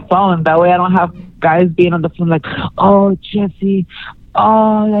answers my phone. That way I don't have guys being on the phone like, oh, Jesse,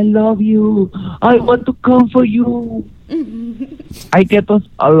 oh, I love you. I want to come for you. I get those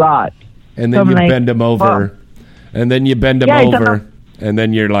a lot. And then you bend him over. And then you bend him over. And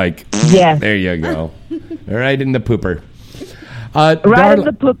then you're like, yes. There you go. Right in the pooper. Right in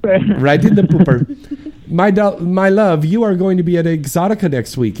the pooper. Right in the pooper. My love, you are going to be at Exotica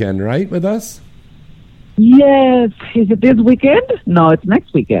next weekend, right, with us? Yes. Is it this weekend? No, it's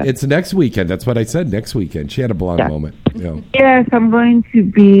next weekend. It's next weekend. That's what I said, next weekend. She had a blonde moment. Yeah. Yes, I'm going to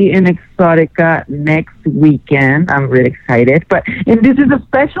be in Exotica next weekend. I'm really excited. And this is a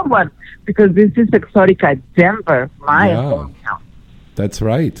special one because this is Exotica Denver, my hometown. That's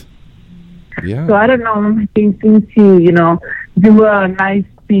right. Yeah. So I don't know. I'm thinking to, do a nice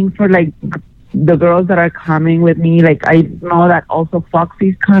thing for like the girls that are coming with me. Like I know that also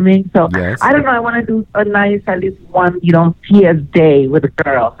Foxy's coming. So I don't know. I want to do a nice, at least one, TS day with the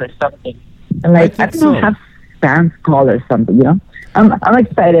girls or something. And like I don't know, have fans call or something. I'm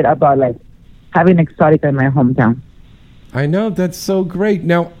excited about like having Exotica in my hometown. I know, that's so great.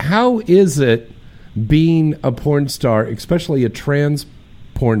 Now, how is it being a porn star, especially a trans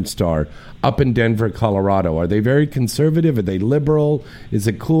porn star, up in Denver, Colorado? Are they very conservative? Are they liberal? Is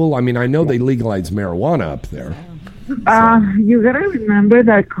it cool? I mean, I know they legalized marijuana up there. You gotta remember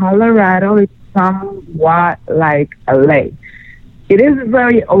that Colorado is somewhat like LA. It is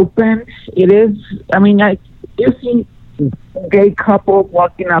very open. It is, you see gay couples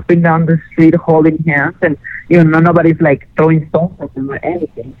walking up and down the street holding hands, and nobody's like throwing stones at them or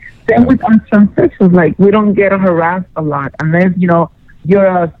anything. Same with us transsexuals. Like we don't get harassed a lot unless you're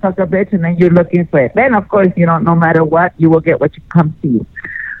a sucker bitch and then you're looking for it. Then of course no matter what, you will get what you come to you.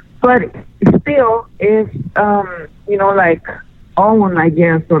 But still, it's like owned, I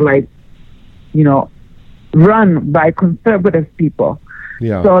guess, or like run by conservative people.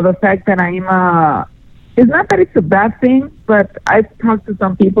 Yeah. So the fact that it's not that it's a bad thing, but I've talked to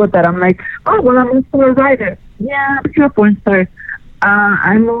some people that I'm like, oh, well, I'm also a writer. Yeah, but you're a porn star.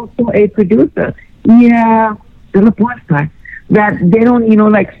 I'm also a producer. Yeah, I'm a porn star. That they don't,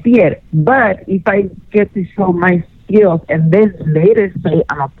 see it. But if I get to show my skills and then later say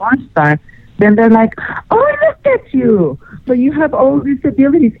I'm a porn star, then they're like, oh, look at you. So you have all these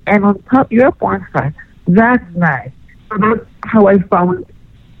abilities, and on top, you're a porn star. That's nice. So that's how I found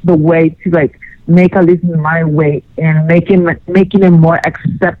the way to, like, make at least my way and making it more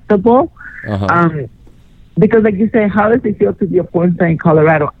acceptable. Because, like you say, how does it feel to be a porn star in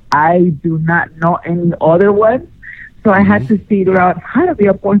Colorado? I do not know any other one. So I had to figure out how to be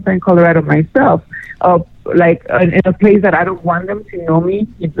a porn star in Colorado myself. Like in a place that I don't want them to know me,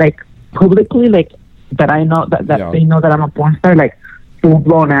 like publicly, like that I know that they know that I'm a porn star, like full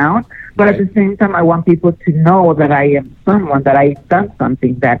blown out. But at the same time, I want people to know that I am someone, that I've done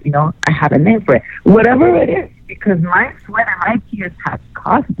something, that I have a name for it, whatever it is. Because my sweat and my tears have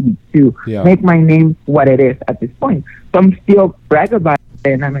cost me to make my name what it is at this point. So I'm still brag about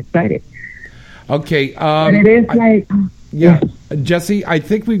it, and I'm excited. Okay. But it is Jesse, I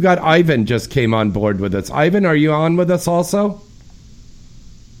think we've got Ivan just came on board with us. Ivan, are you on with us also?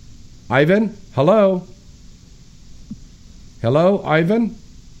 Ivan? Hello? Hello, Ivan?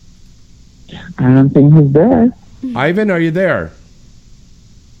 I don't think he's there. Ivan, are you there?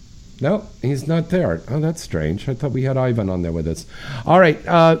 No, he's not there. Oh, that's strange. I thought we had Ivan on there with us. All right.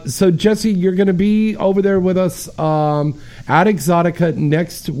 So, Jesse, you're going to be over there with us at Exotica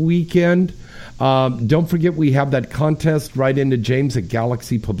next weekend. Don't forget we have that contest right into James at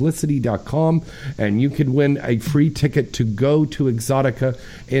galaxypublicity.com, and you could win a free ticket to go to Exotica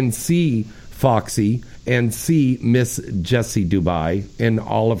and see Foxy and see Miss Jessie Dubai in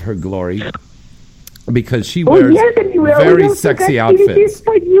all of her glory, because she wears very sexy outfits.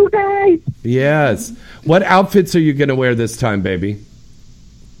 For you guys. Yes. What outfits are you going to wear this time, baby?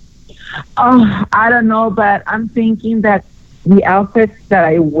 I don't know, but I'm thinking that the outfits that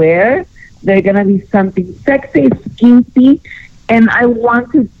I wear, they're going to be something sexy, skimpy, and I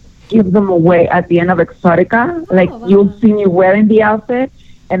want to give them away at the end of Exotica. Like, you'll see me wearing the outfit,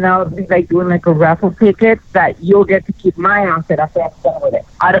 and I'll be like doing like a raffle ticket that you'll get to keep my outfit after I'm done with it.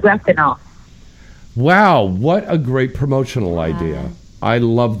 Autographed and all. Wow, what a great promotional idea. I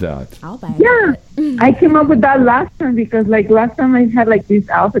love that. I'll buy Yeah, I came up with that last time because like last time I had like these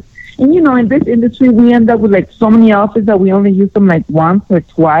outfits, and you know, in this industry we end up with like so many outfits that we only use them like once or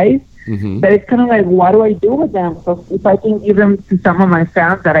twice. That it's kind of like, what do I do with them? So if I can give them to some of my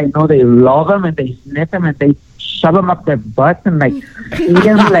fans that I know they love them and they sniff them and they shove them up their butts and like eat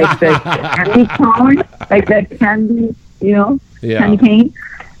them like the candy corn, like that candy, you know, candy cane.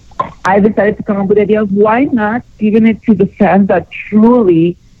 I decided to come up with the idea of why not giving it to the fans that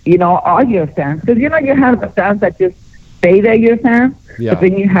truly, you know, are your fans. Because, you know, you have the fans that just say they're your fans, but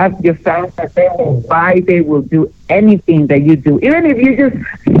then you have your fans that they will buy, they will do anything that you do. Even if you just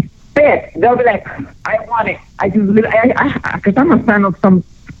spit, they'll be like, I want it. Because I'm a fan of some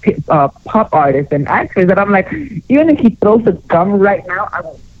pop artists and actors that I'm like, even if he throws a gum right now, I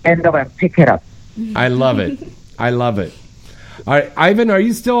will end up and pick it up. I love it. I love it. All right, Ivan, are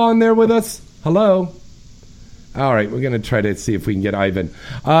you still on there with us? Hello? All right, we're going to try to see if we can get Ivan.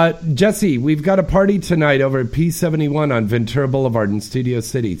 Jesse, we've got a party tonight over at P71 on Ventura Boulevard in Studio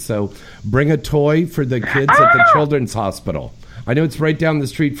City. So bring a toy for the kids at the Children's Hospital. I know it's right down the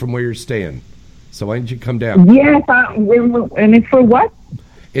street from where you're staying. So why don't you come down? Yes, and it's for what?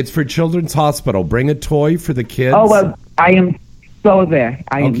 It's for Children's Hospital. Bring a toy for the kids. Oh, well, I am so there.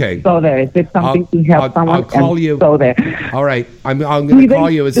 I am so there. If it's something to help someone, I'll call you. So there. All right. I'm going to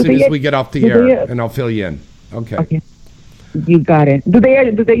call you as soon as we get off the air, and I'll fill you in. Okay. You got it. Do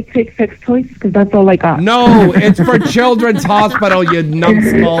they take sex toys? Because that's all I got. No, it's for Children's Hospital, you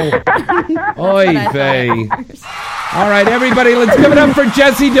numbskull. Oy vey. All right, everybody, let's give it up for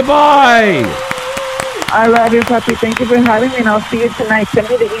Jesse Dubai. I love you, Papi. Thank you for having me, and I'll see you tonight. Send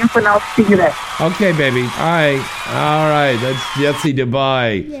me the info, and I'll see you there. Okay, baby. All right. That's Jesse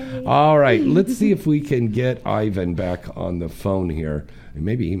Dubai. Yay. All right. Let's see if we can get Ivan back on the phone here. And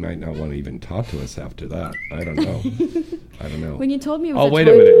maybe he might not want to even talk to us after that. I don't know. When you told me it was wait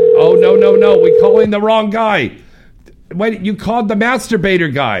a minute. Oh, no. We calling the wrong guy. Wait, you called the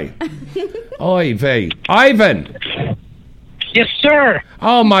masturbator guy. Oy vey. Ivan. Yes, sir.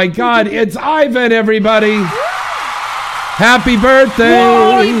 Oh, my God. It's Ivan, everybody. Happy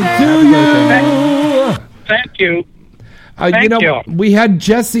birthday to you. Thank you. Thank you. We had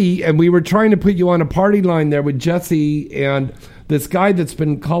Jesse, and we were trying to put you on a party line there with Jesse, and this guy that's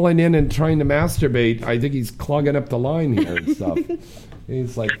been calling in and trying to masturbate, I think he's clogging up the line here and stuff.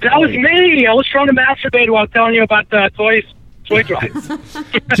 He's like, that was me. I was trying to masturbate while telling you about the toy drive.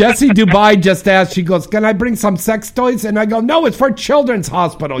 Jesse Dubai just asked, she goes, can I bring some sex toys? And I go, no, it's for Children's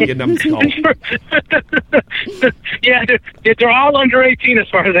Hospital, you numbskull. Yeah, they're all under 18 as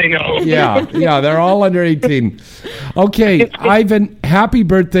far as I know. Yeah, they're all under 18. Okay, Ivan, happy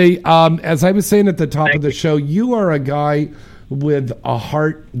birthday. As I was saying at the top of the show, you are a guy with a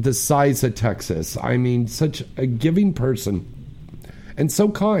heart the size of Texas. I mean, such a giving person and so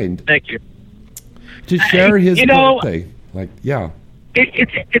kind. Thank you. To share his birthday.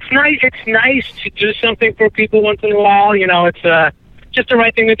 It's nice. It's nice to do something for people once in a while. You know, it's just the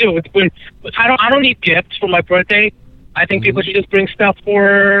right thing to do. I don't need gifts for my birthday. I think people should just bring stuff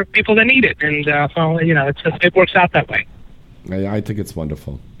for people that need it, and so you know, it works out that way. I think it's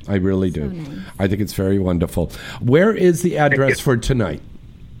wonderful. I really do. Nice. I think it's very wonderful. Where is the address for tonight?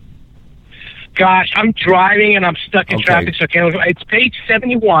 Gosh, I'm driving and I'm stuck in traffic, so it's page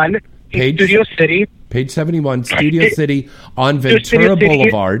 71 in Studio City. Page 71, Studio City on Ventura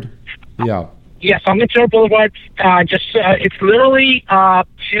Boulevard. Yeah. Yes, on Ventura Boulevard. It's literally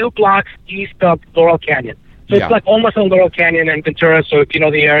 2 blocks east of Laurel Canyon. So it's like almost on Laurel Canyon and Ventura. So if you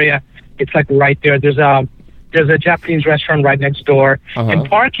know the area, it's like right there. There's a Japanese restaurant right next door. And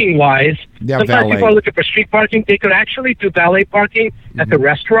parking-wise, sometimes people are looking for street parking. They could actually do valet parking at the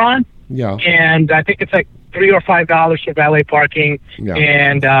restaurant. Yeah. And I think it's like $3 or $5 for valet parking. Yeah.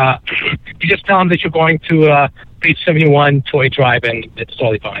 And you just tell them that you're going to Page 71 Toy Drive, and it's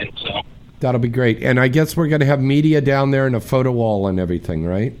totally fine. So that'll be great. And I guess we're going to have media down there and a photo wall and everything,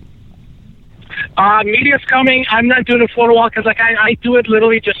 right? Media's coming. I'm not doing a photo wall because I do it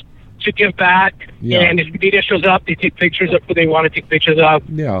literally just to give back. Yeah. And if media shows up, they take pictures of who they want to take pictures of.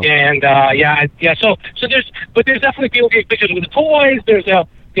 Yeah. And So there's definitely people take pictures with the toys.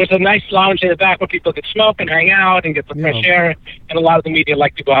 There's a nice lounge in the back where people can smoke and hang out and get some fresh air. And a lot of the media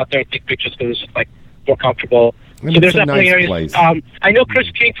like to go out there and take pictures because it's just like more comfortable. And so there's definitely nice areas. Place. I know Chris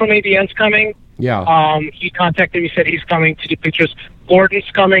King from ABN's coming. Yeah. He contacted me, said he's coming to do pictures. Gordon's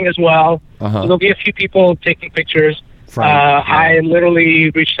coming as well. So there'll be a few people taking pictures. I literally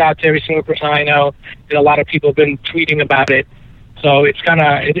reached out to every single person I know, and a lot of people have been tweeting about it. So it's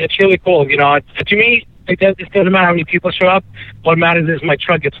it's really cool. You know, to me, it doesn't matter how many people show up. What matters is my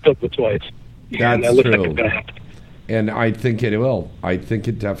truck gets filled with toys. That's and it looks true. like it's gonna happen. And I think it will. I think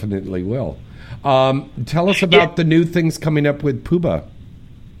it definitely will. Tell us about the new things coming up with Puba.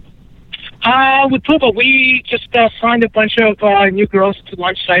 With Puba, we just signed a bunch of new girls to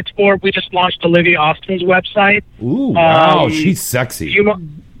launch sites for. We just launched Olivia Austin's website. Ooh, wow, she's sexy.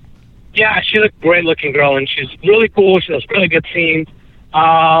 Yeah, she's a great-looking girl, and she's really cool. She does really good scenes.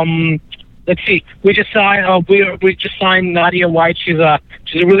 Let's see. We just signed. We just signed Nadia White. She's a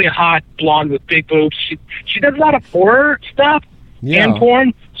really hot blonde with big boobs. She does a lot of horror stuff and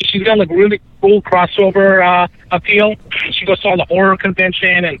porn. So she's got like really cool crossover appeal. She goes to all the horror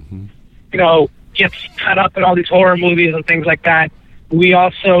convention and gets cut up in all these horror movies and things like that. We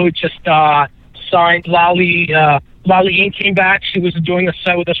also just signed Lolly. Lolly Ying came back. She was doing a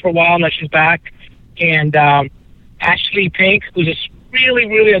set with us for a while. Now she's back. And Ashley Pink, who's a really,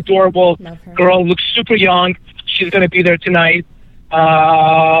 really adorable girl, looks super young. She's going to be there tonight.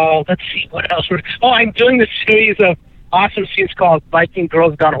 Let's see, what else? I'm doing this series of awesome scenes called Viking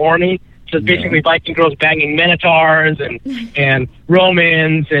Girls Gone Horny. So it's basically Viking girls banging Minotaurs and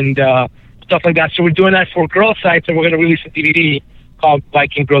Romans and stuff like that. So we're doing that for girl sites, and we're going to release a DVD called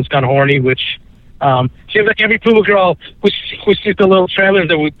Viking Girls Gone Horny, which seems like every Puba girl who sees the little trailers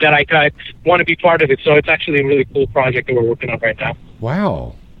that I cut want to be part of it. So it's actually a really cool project that we're working on right now.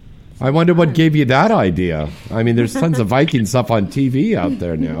 Wow. I wonder what gave you that idea. I mean, there's tons of Viking stuff on TV out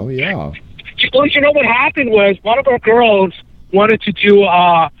there now. Yeah. Well, you know what happened was one of our girls wanted to do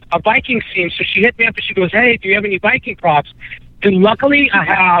a Viking scene, so she hit me up and she goes, "Hey, do you have any Viking props?" And luckily, I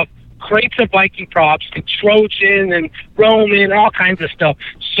have crates of Viking props, and Trojan and Roman, all kinds of stuff.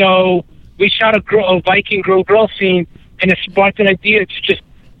 So we shot a Viking girl scene, and it sparked an idea to just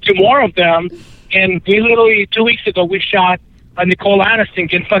do more of them. And we literally 2 weeks ago we shot Nicole Aniston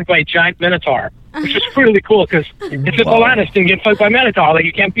getting fucked by a giant Minotaur, which is really cool because it's Nicole Aniston getting fucked by a Minotaur. Like,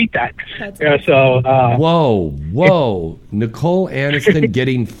 you can't beat that. Whoa. Nicole Aniston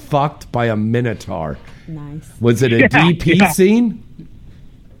getting fucked by a Minotaur. Nice. Was it a DP scene?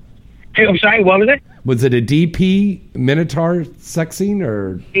 Hey, I'm sorry, what was it? Was it a DP Minotaur sex scene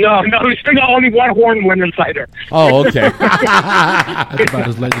or? No, only one horn went inside her. Oh, okay. That's about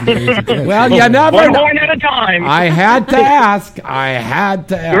as legendary as it gets. Well, you never one horn at a time. I had to ask.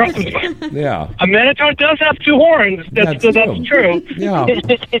 Yeah. A Minotaur does have two horns. That's true. Yeah.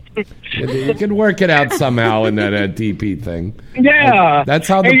 You can work it out somehow in that DP thing. Yeah. That's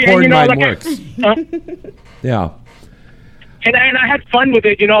how the porn mind works. Yeah. And I had fun with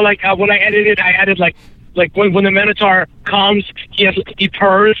it, when I edited, I added like when the Minotaur comes, he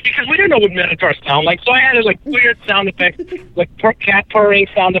purrs, because we didn't know what Minotaurs sound like. So I added like weird sound effects, like cat purring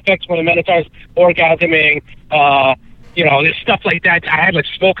sound effects when the Minotaur's orgasming, stuff like that. I had like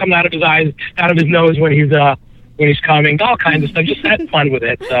smoke coming out of his eyes, out of his nose when he's coming, all kinds of stuff. Just had fun with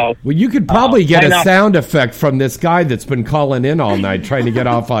it. So well, you could probably get a sound effect from this guy that's been calling in all night trying to get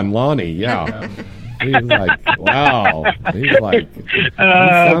off on Lonnie. Yeah. He's like, wow. He's like, he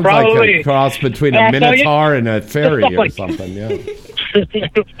sounds probably like a cross between a Minotaur and a fairy or something. Yeah.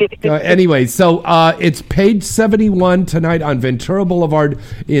 Anyway, so it's page 71 tonight on Ventura Boulevard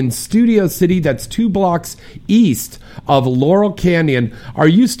in Studio City. That's 2 blocks east of Laurel Canyon. Are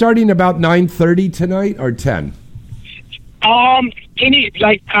you starting about 9:30 tonight or 10? They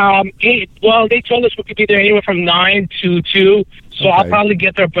told us we could be there anywhere from 9 to 2. So I'll probably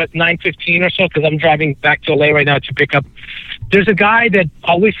get there about 9:15 or so because I'm driving back to LA right now to pick up. There's a guy that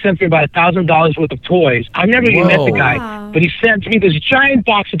always sends me about $1,000 worth of toys. I've never even met the guy, but he sends me this giant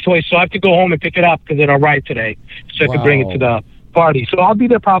box of toys, so I have to go home and pick it up because it arrived today, so I can bring it to the party. So I'll be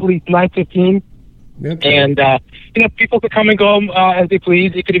there probably 9:15. Okay. And people could come and go as they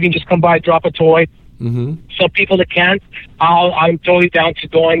please. They could even just come by, drop a toy. Mm-hmm. Some people that can't, I'm totally down to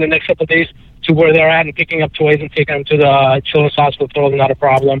going the next couple of days to where they're at and picking up toys and taking them to the children's hospital. Not a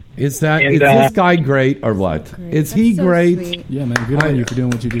problem. Is this guy great or what? Great. Is he great? Sweet. Yeah, man. Good on you for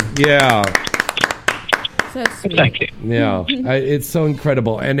doing what you do. Yeah. So sweet. Thank you. Yeah. It's so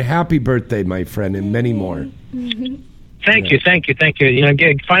incredible. And happy birthday, my friend, and many more. Thank you.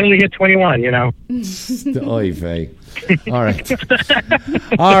 Finally hit 21, Oy vey. All right.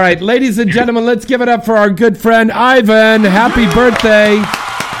 All right, ladies and gentlemen, let's give it up for our good friend Ivan. Happy birthday.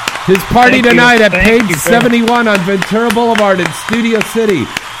 His party tonight at page 71 on Ventura Boulevard in Studio City.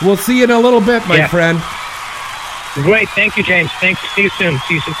 We'll see you in a little bit, my friend. Great. Thank you, James. Thanks. See you soon.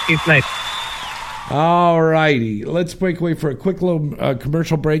 See you tonight. All righty. Let's break away for a quick little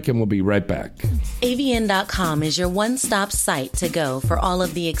commercial break, and we'll be right back. AVN.com is your one-stop site to go for all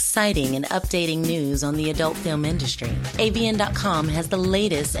of the exciting and updating news on the adult film industry. AVN.com has the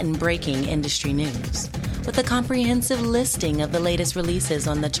latest and breaking industry news, with a comprehensive listing of the latest releases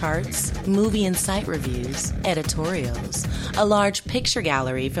on the charts, movie and site reviews, editorials, a large picture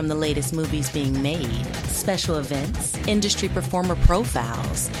gallery from the latest movies being made, special events, industry performer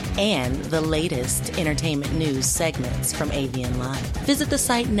profiles, and the latest entertainment news segments from AVN Live. Visit the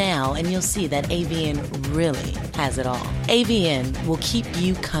site now and you'll see that AVN really has it all. AVN will keep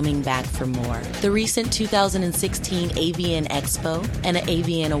you coming back for more. The recent 2016 AVN Expo and an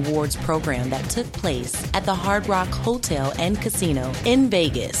AVN Awards program that took place at the Hard Rock Hotel and Casino in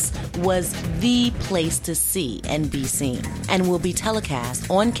Vegas was the place to see and be seen, and will be telecast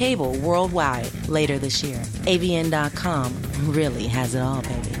on cable worldwide later this year. AVN.com really has it all,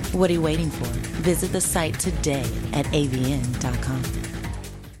 baby. What are you waiting for? Visit the site today at avn.com.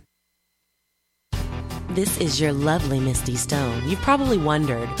 This is your lovely Misty Stone. You've probably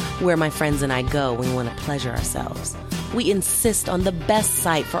wondered where my friends and I go when we want to pleasure ourselves. We insist on the best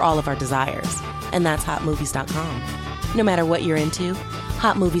site for all of our desires, and that's hotmovies.com. No matter what you're into,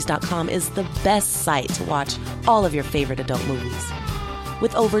 hotmovies.com is the best site to watch all of your favorite adult movies.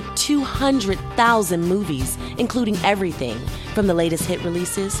 With over 200,000 movies, including everything from the latest hit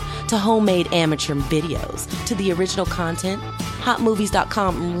releases to homemade amateur videos to the original content,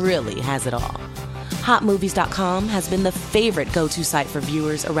 hotmovies.com really has it all. Hotmovies.com has been the favorite go-to site for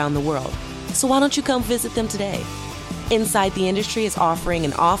viewers around the world, so why don't you come visit them today? Inside the Industry is offering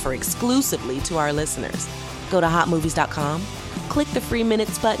an offer exclusively to our listeners. Go to hotmovies.com, click the free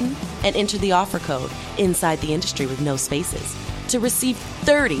minutes button, and enter the offer code Inside the Industry with no spaces to receive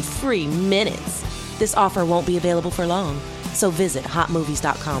 30 free minutes. This offer won't be available for long, so visit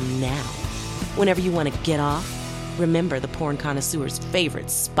hotmovies.com now. Whenever you want to get off, remember the porn connoisseur's favorite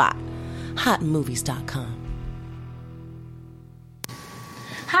spot, hotmovies.com.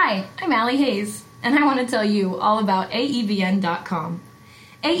 Hi, I'm Allie Hayes, and I want to tell you all about AEVN.com.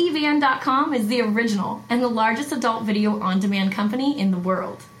 AEVN.com is the original and the largest adult video on-demand company in the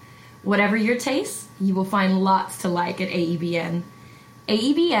world. Whatever your taste, you will find lots to like at AEVN.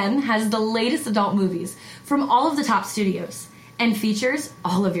 AEVN has the latest adult movies from all of the top studios and features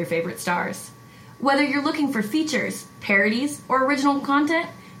all of your favorite stars. Whether you're looking for features, parodies, or original content,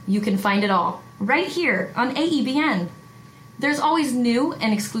 you can find it all right here on AEVN. There's always new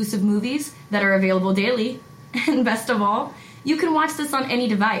and exclusive movies that are available daily. And best of all, you can watch this on any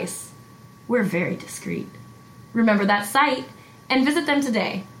device. We're very discreet. Remember that site and visit them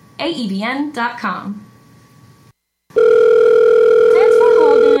today. AEVN.com. Thanks for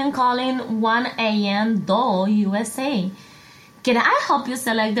holding and calling 1AM Doll USA. Can I help you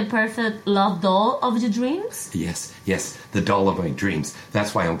select the perfect love doll of your dreams? Yes, the doll of my dreams.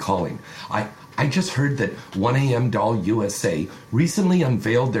 That's why I'm calling. I just heard that 1AM Doll USA recently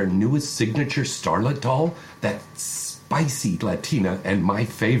unveiled their newest signature starlet doll, that spicy Latina and my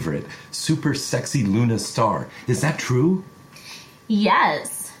favorite, super sexy Luna Star. Is that true?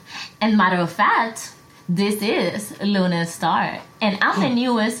 Yes. And matter of fact, this is Luna Star, and I'm the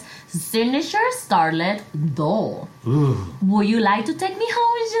newest signature starlet doll. Ooh. Would you like to take me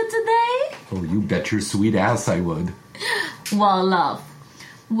home with you today? Oh, you bet your sweet ass I would. Well, love,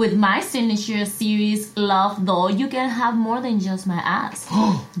 with my signature series Love Doll, you can have more than just my ass.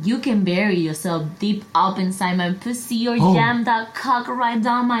 You can bury yourself deep up inside my pussy or jam that cock right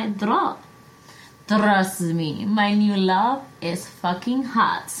down my throat. Trust me, my new love is fucking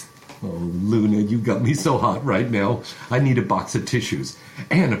hot. Oh, Luna, you got me so hot right now. I need a box of tissues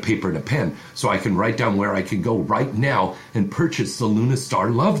and a paper and a pen so I can write down where I can go right now and purchase the Luna Star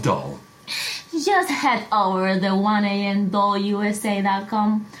Love Doll. Just head over to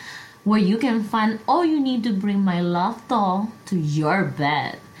 1amdollusa.com where you can find all you need to bring my love doll to your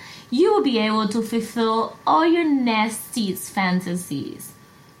bed. You will be able to fulfill all your nastiest fantasies.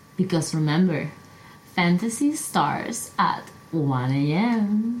 Because remember, fantasy starts at 1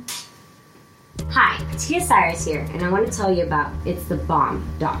 a.m. Hi, Tia Cyrus here, and I want to tell you about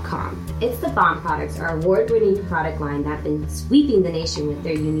It'sTheBomb.com. It's the Bomb products are award-winning product line that have been sweeping the nation with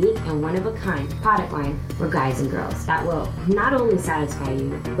their unique and one-of-a-kind product line for guys and girls that will not only satisfy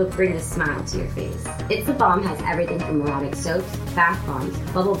you, but bring a smile to your face. It's the Bomb has everything from erotic soaps, bath bombs,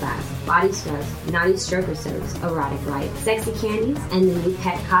 bubble baths, body scrubs, naughty stroker soaps, erotic light, sexy candies, and the new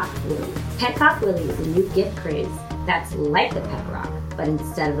Pet Cock Willy. Pet Cock Willy is a new gift craze that's like the Pet Rock, but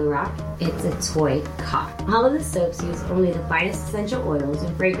instead of a rock, it's a toy cock. All of the soaps use only the finest essential oils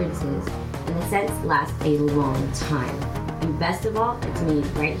and fragrances, and the scents last a long time. And And best of all, it's made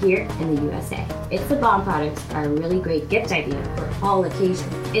right here in the USA. It's the Bomb products are a really great gift idea for all occasions.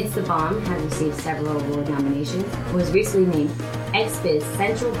 It's the Bomb has received several award nominations, was recently named XBiz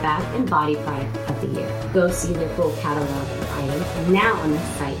Central Bath and Body Product of the Year. Go see their full catalog of items now on the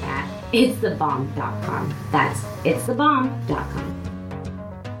site at itsthebomb.com. That's itsthebomb.com.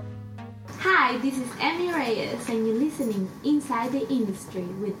 Hi, this is Emmy Reyes, and you're listening Inside the Industry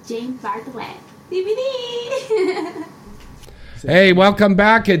with James Bartolet. DVD! Hey, welcome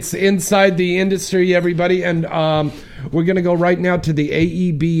back. It's Inside the Industry, everybody. And we're going to go right now to the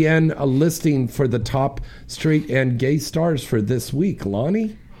AEBN listing for the top straight and gay stars for this week.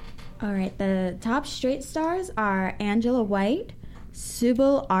 Lonnie? All right. The top straight stars are Angela White,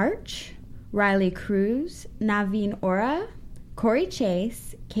 Sybil Arch, Riley Cruz, Naveen Ora, Corey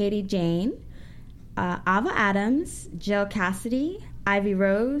Chase, Katie Jane, Ava Adams, Jill Cassidy, Ivy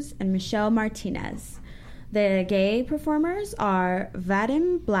Rose, and Michelle Martinez. The gay performers are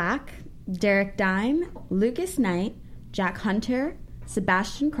Vadim Black, Derek Dime, Lucas Knight, Jack Hunter,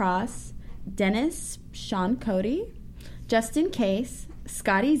 Sebastian Cross, Dennis Sean Cody, Justin Case,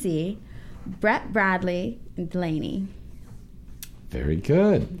 Scotty Z, Brett Bradley, and Delaney. Very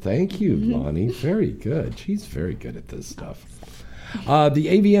good. Thank you, Lonnie. Very good. She's very good at this stuff. The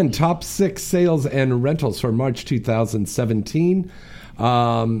AVN top 6 sales and rentals for March 2017.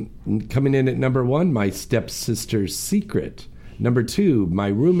 Coming in at number 1, My Stepsister's Secret. Number 2, My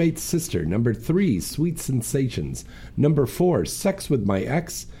Roommate's Sister. Number 3, Sweet Sensations. Number 4, Sex with My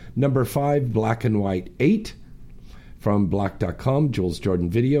Ex. Number 5, Black and White 8 from Black.com, Jules Jordan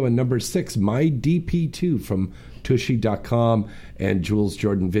Video. And number 6, My DP2 from Tushy.com and Jules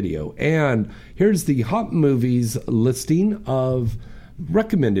Jordan Video. And here's the Hot Movies listing of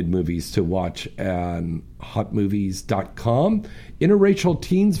recommended movies to watch on hotmovies.com. Interracial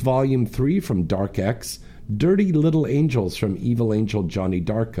Teens Volume 3 from Dark X. Dirty Little Angels from Evil Angel Johnny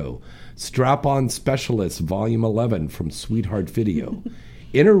Darko. Strap-On Specialists Volume 11 from Sweetheart Video.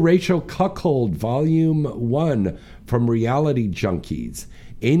 Interracial Cuckold Volume 1 from Reality Junkies.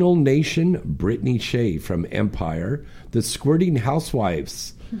 Anal Nation, Brittany Shea from Empire. The Squirting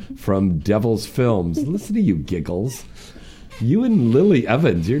Housewives from Devil's Films. Listen to you giggles. You and Lily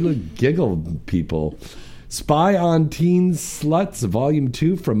Evans, you're little giggle people. Spy on Teen Sluts, Volume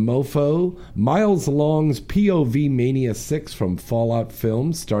 2 from Mofo. Miles Long's POV Mania 6 from Fallout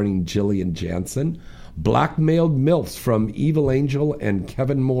Films, starring Gillian Jansen. Blackmailed MILFs from Evil Angel and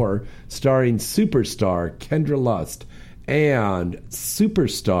Kevin Moore, starring superstar Kendra Lust and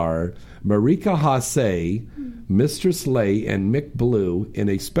superstar Marika Hase, Mistress Lay, and Mick Blue in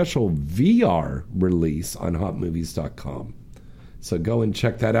a special VR release on hotmovies.com. So go and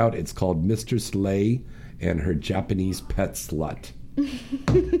check that out. It's called Mistress Lay and Her Japanese Pet Slut.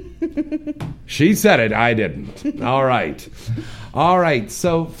 She said it, I didn't. All right.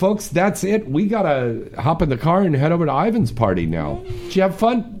 So, folks, that's it. We got to hop in the car and head over to Ivan's party now. Did you have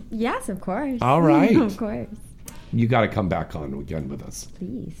fun? Yes, of course. All right. Of course. You got to come back on again with us.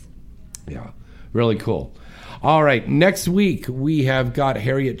 Please. Yeah, really cool. All right, next week we have got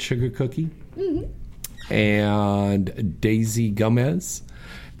Harriet Sugar Cookie and Daisy Gomez.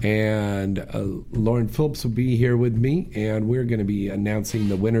 And Lauren Phillips will be here with me, and we're going to be announcing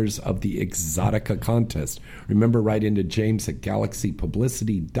the winners of the Exotica contest. Remember, write into James at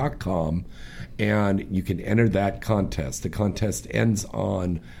galaxypublicity.com, and you can enter that contest. The contest ends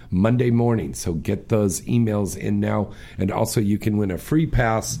on Monday morning, so get those emails in now. And also, you can win a free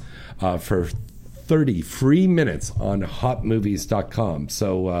pass for 30 free minutes on hotmovies.com.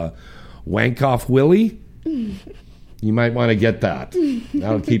 So, wank off Willie. You might want to get that.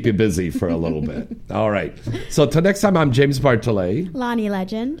 That'll keep you busy for a little bit. All right. So till next time, I'm James Bartolet. Lonnie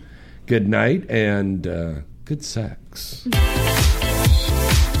Legend. Good night and good sex.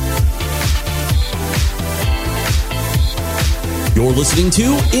 You're listening to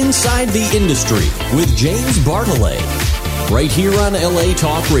Inside the Industry with James Bartolet, right here on LA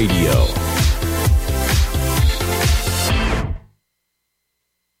Talk Radio.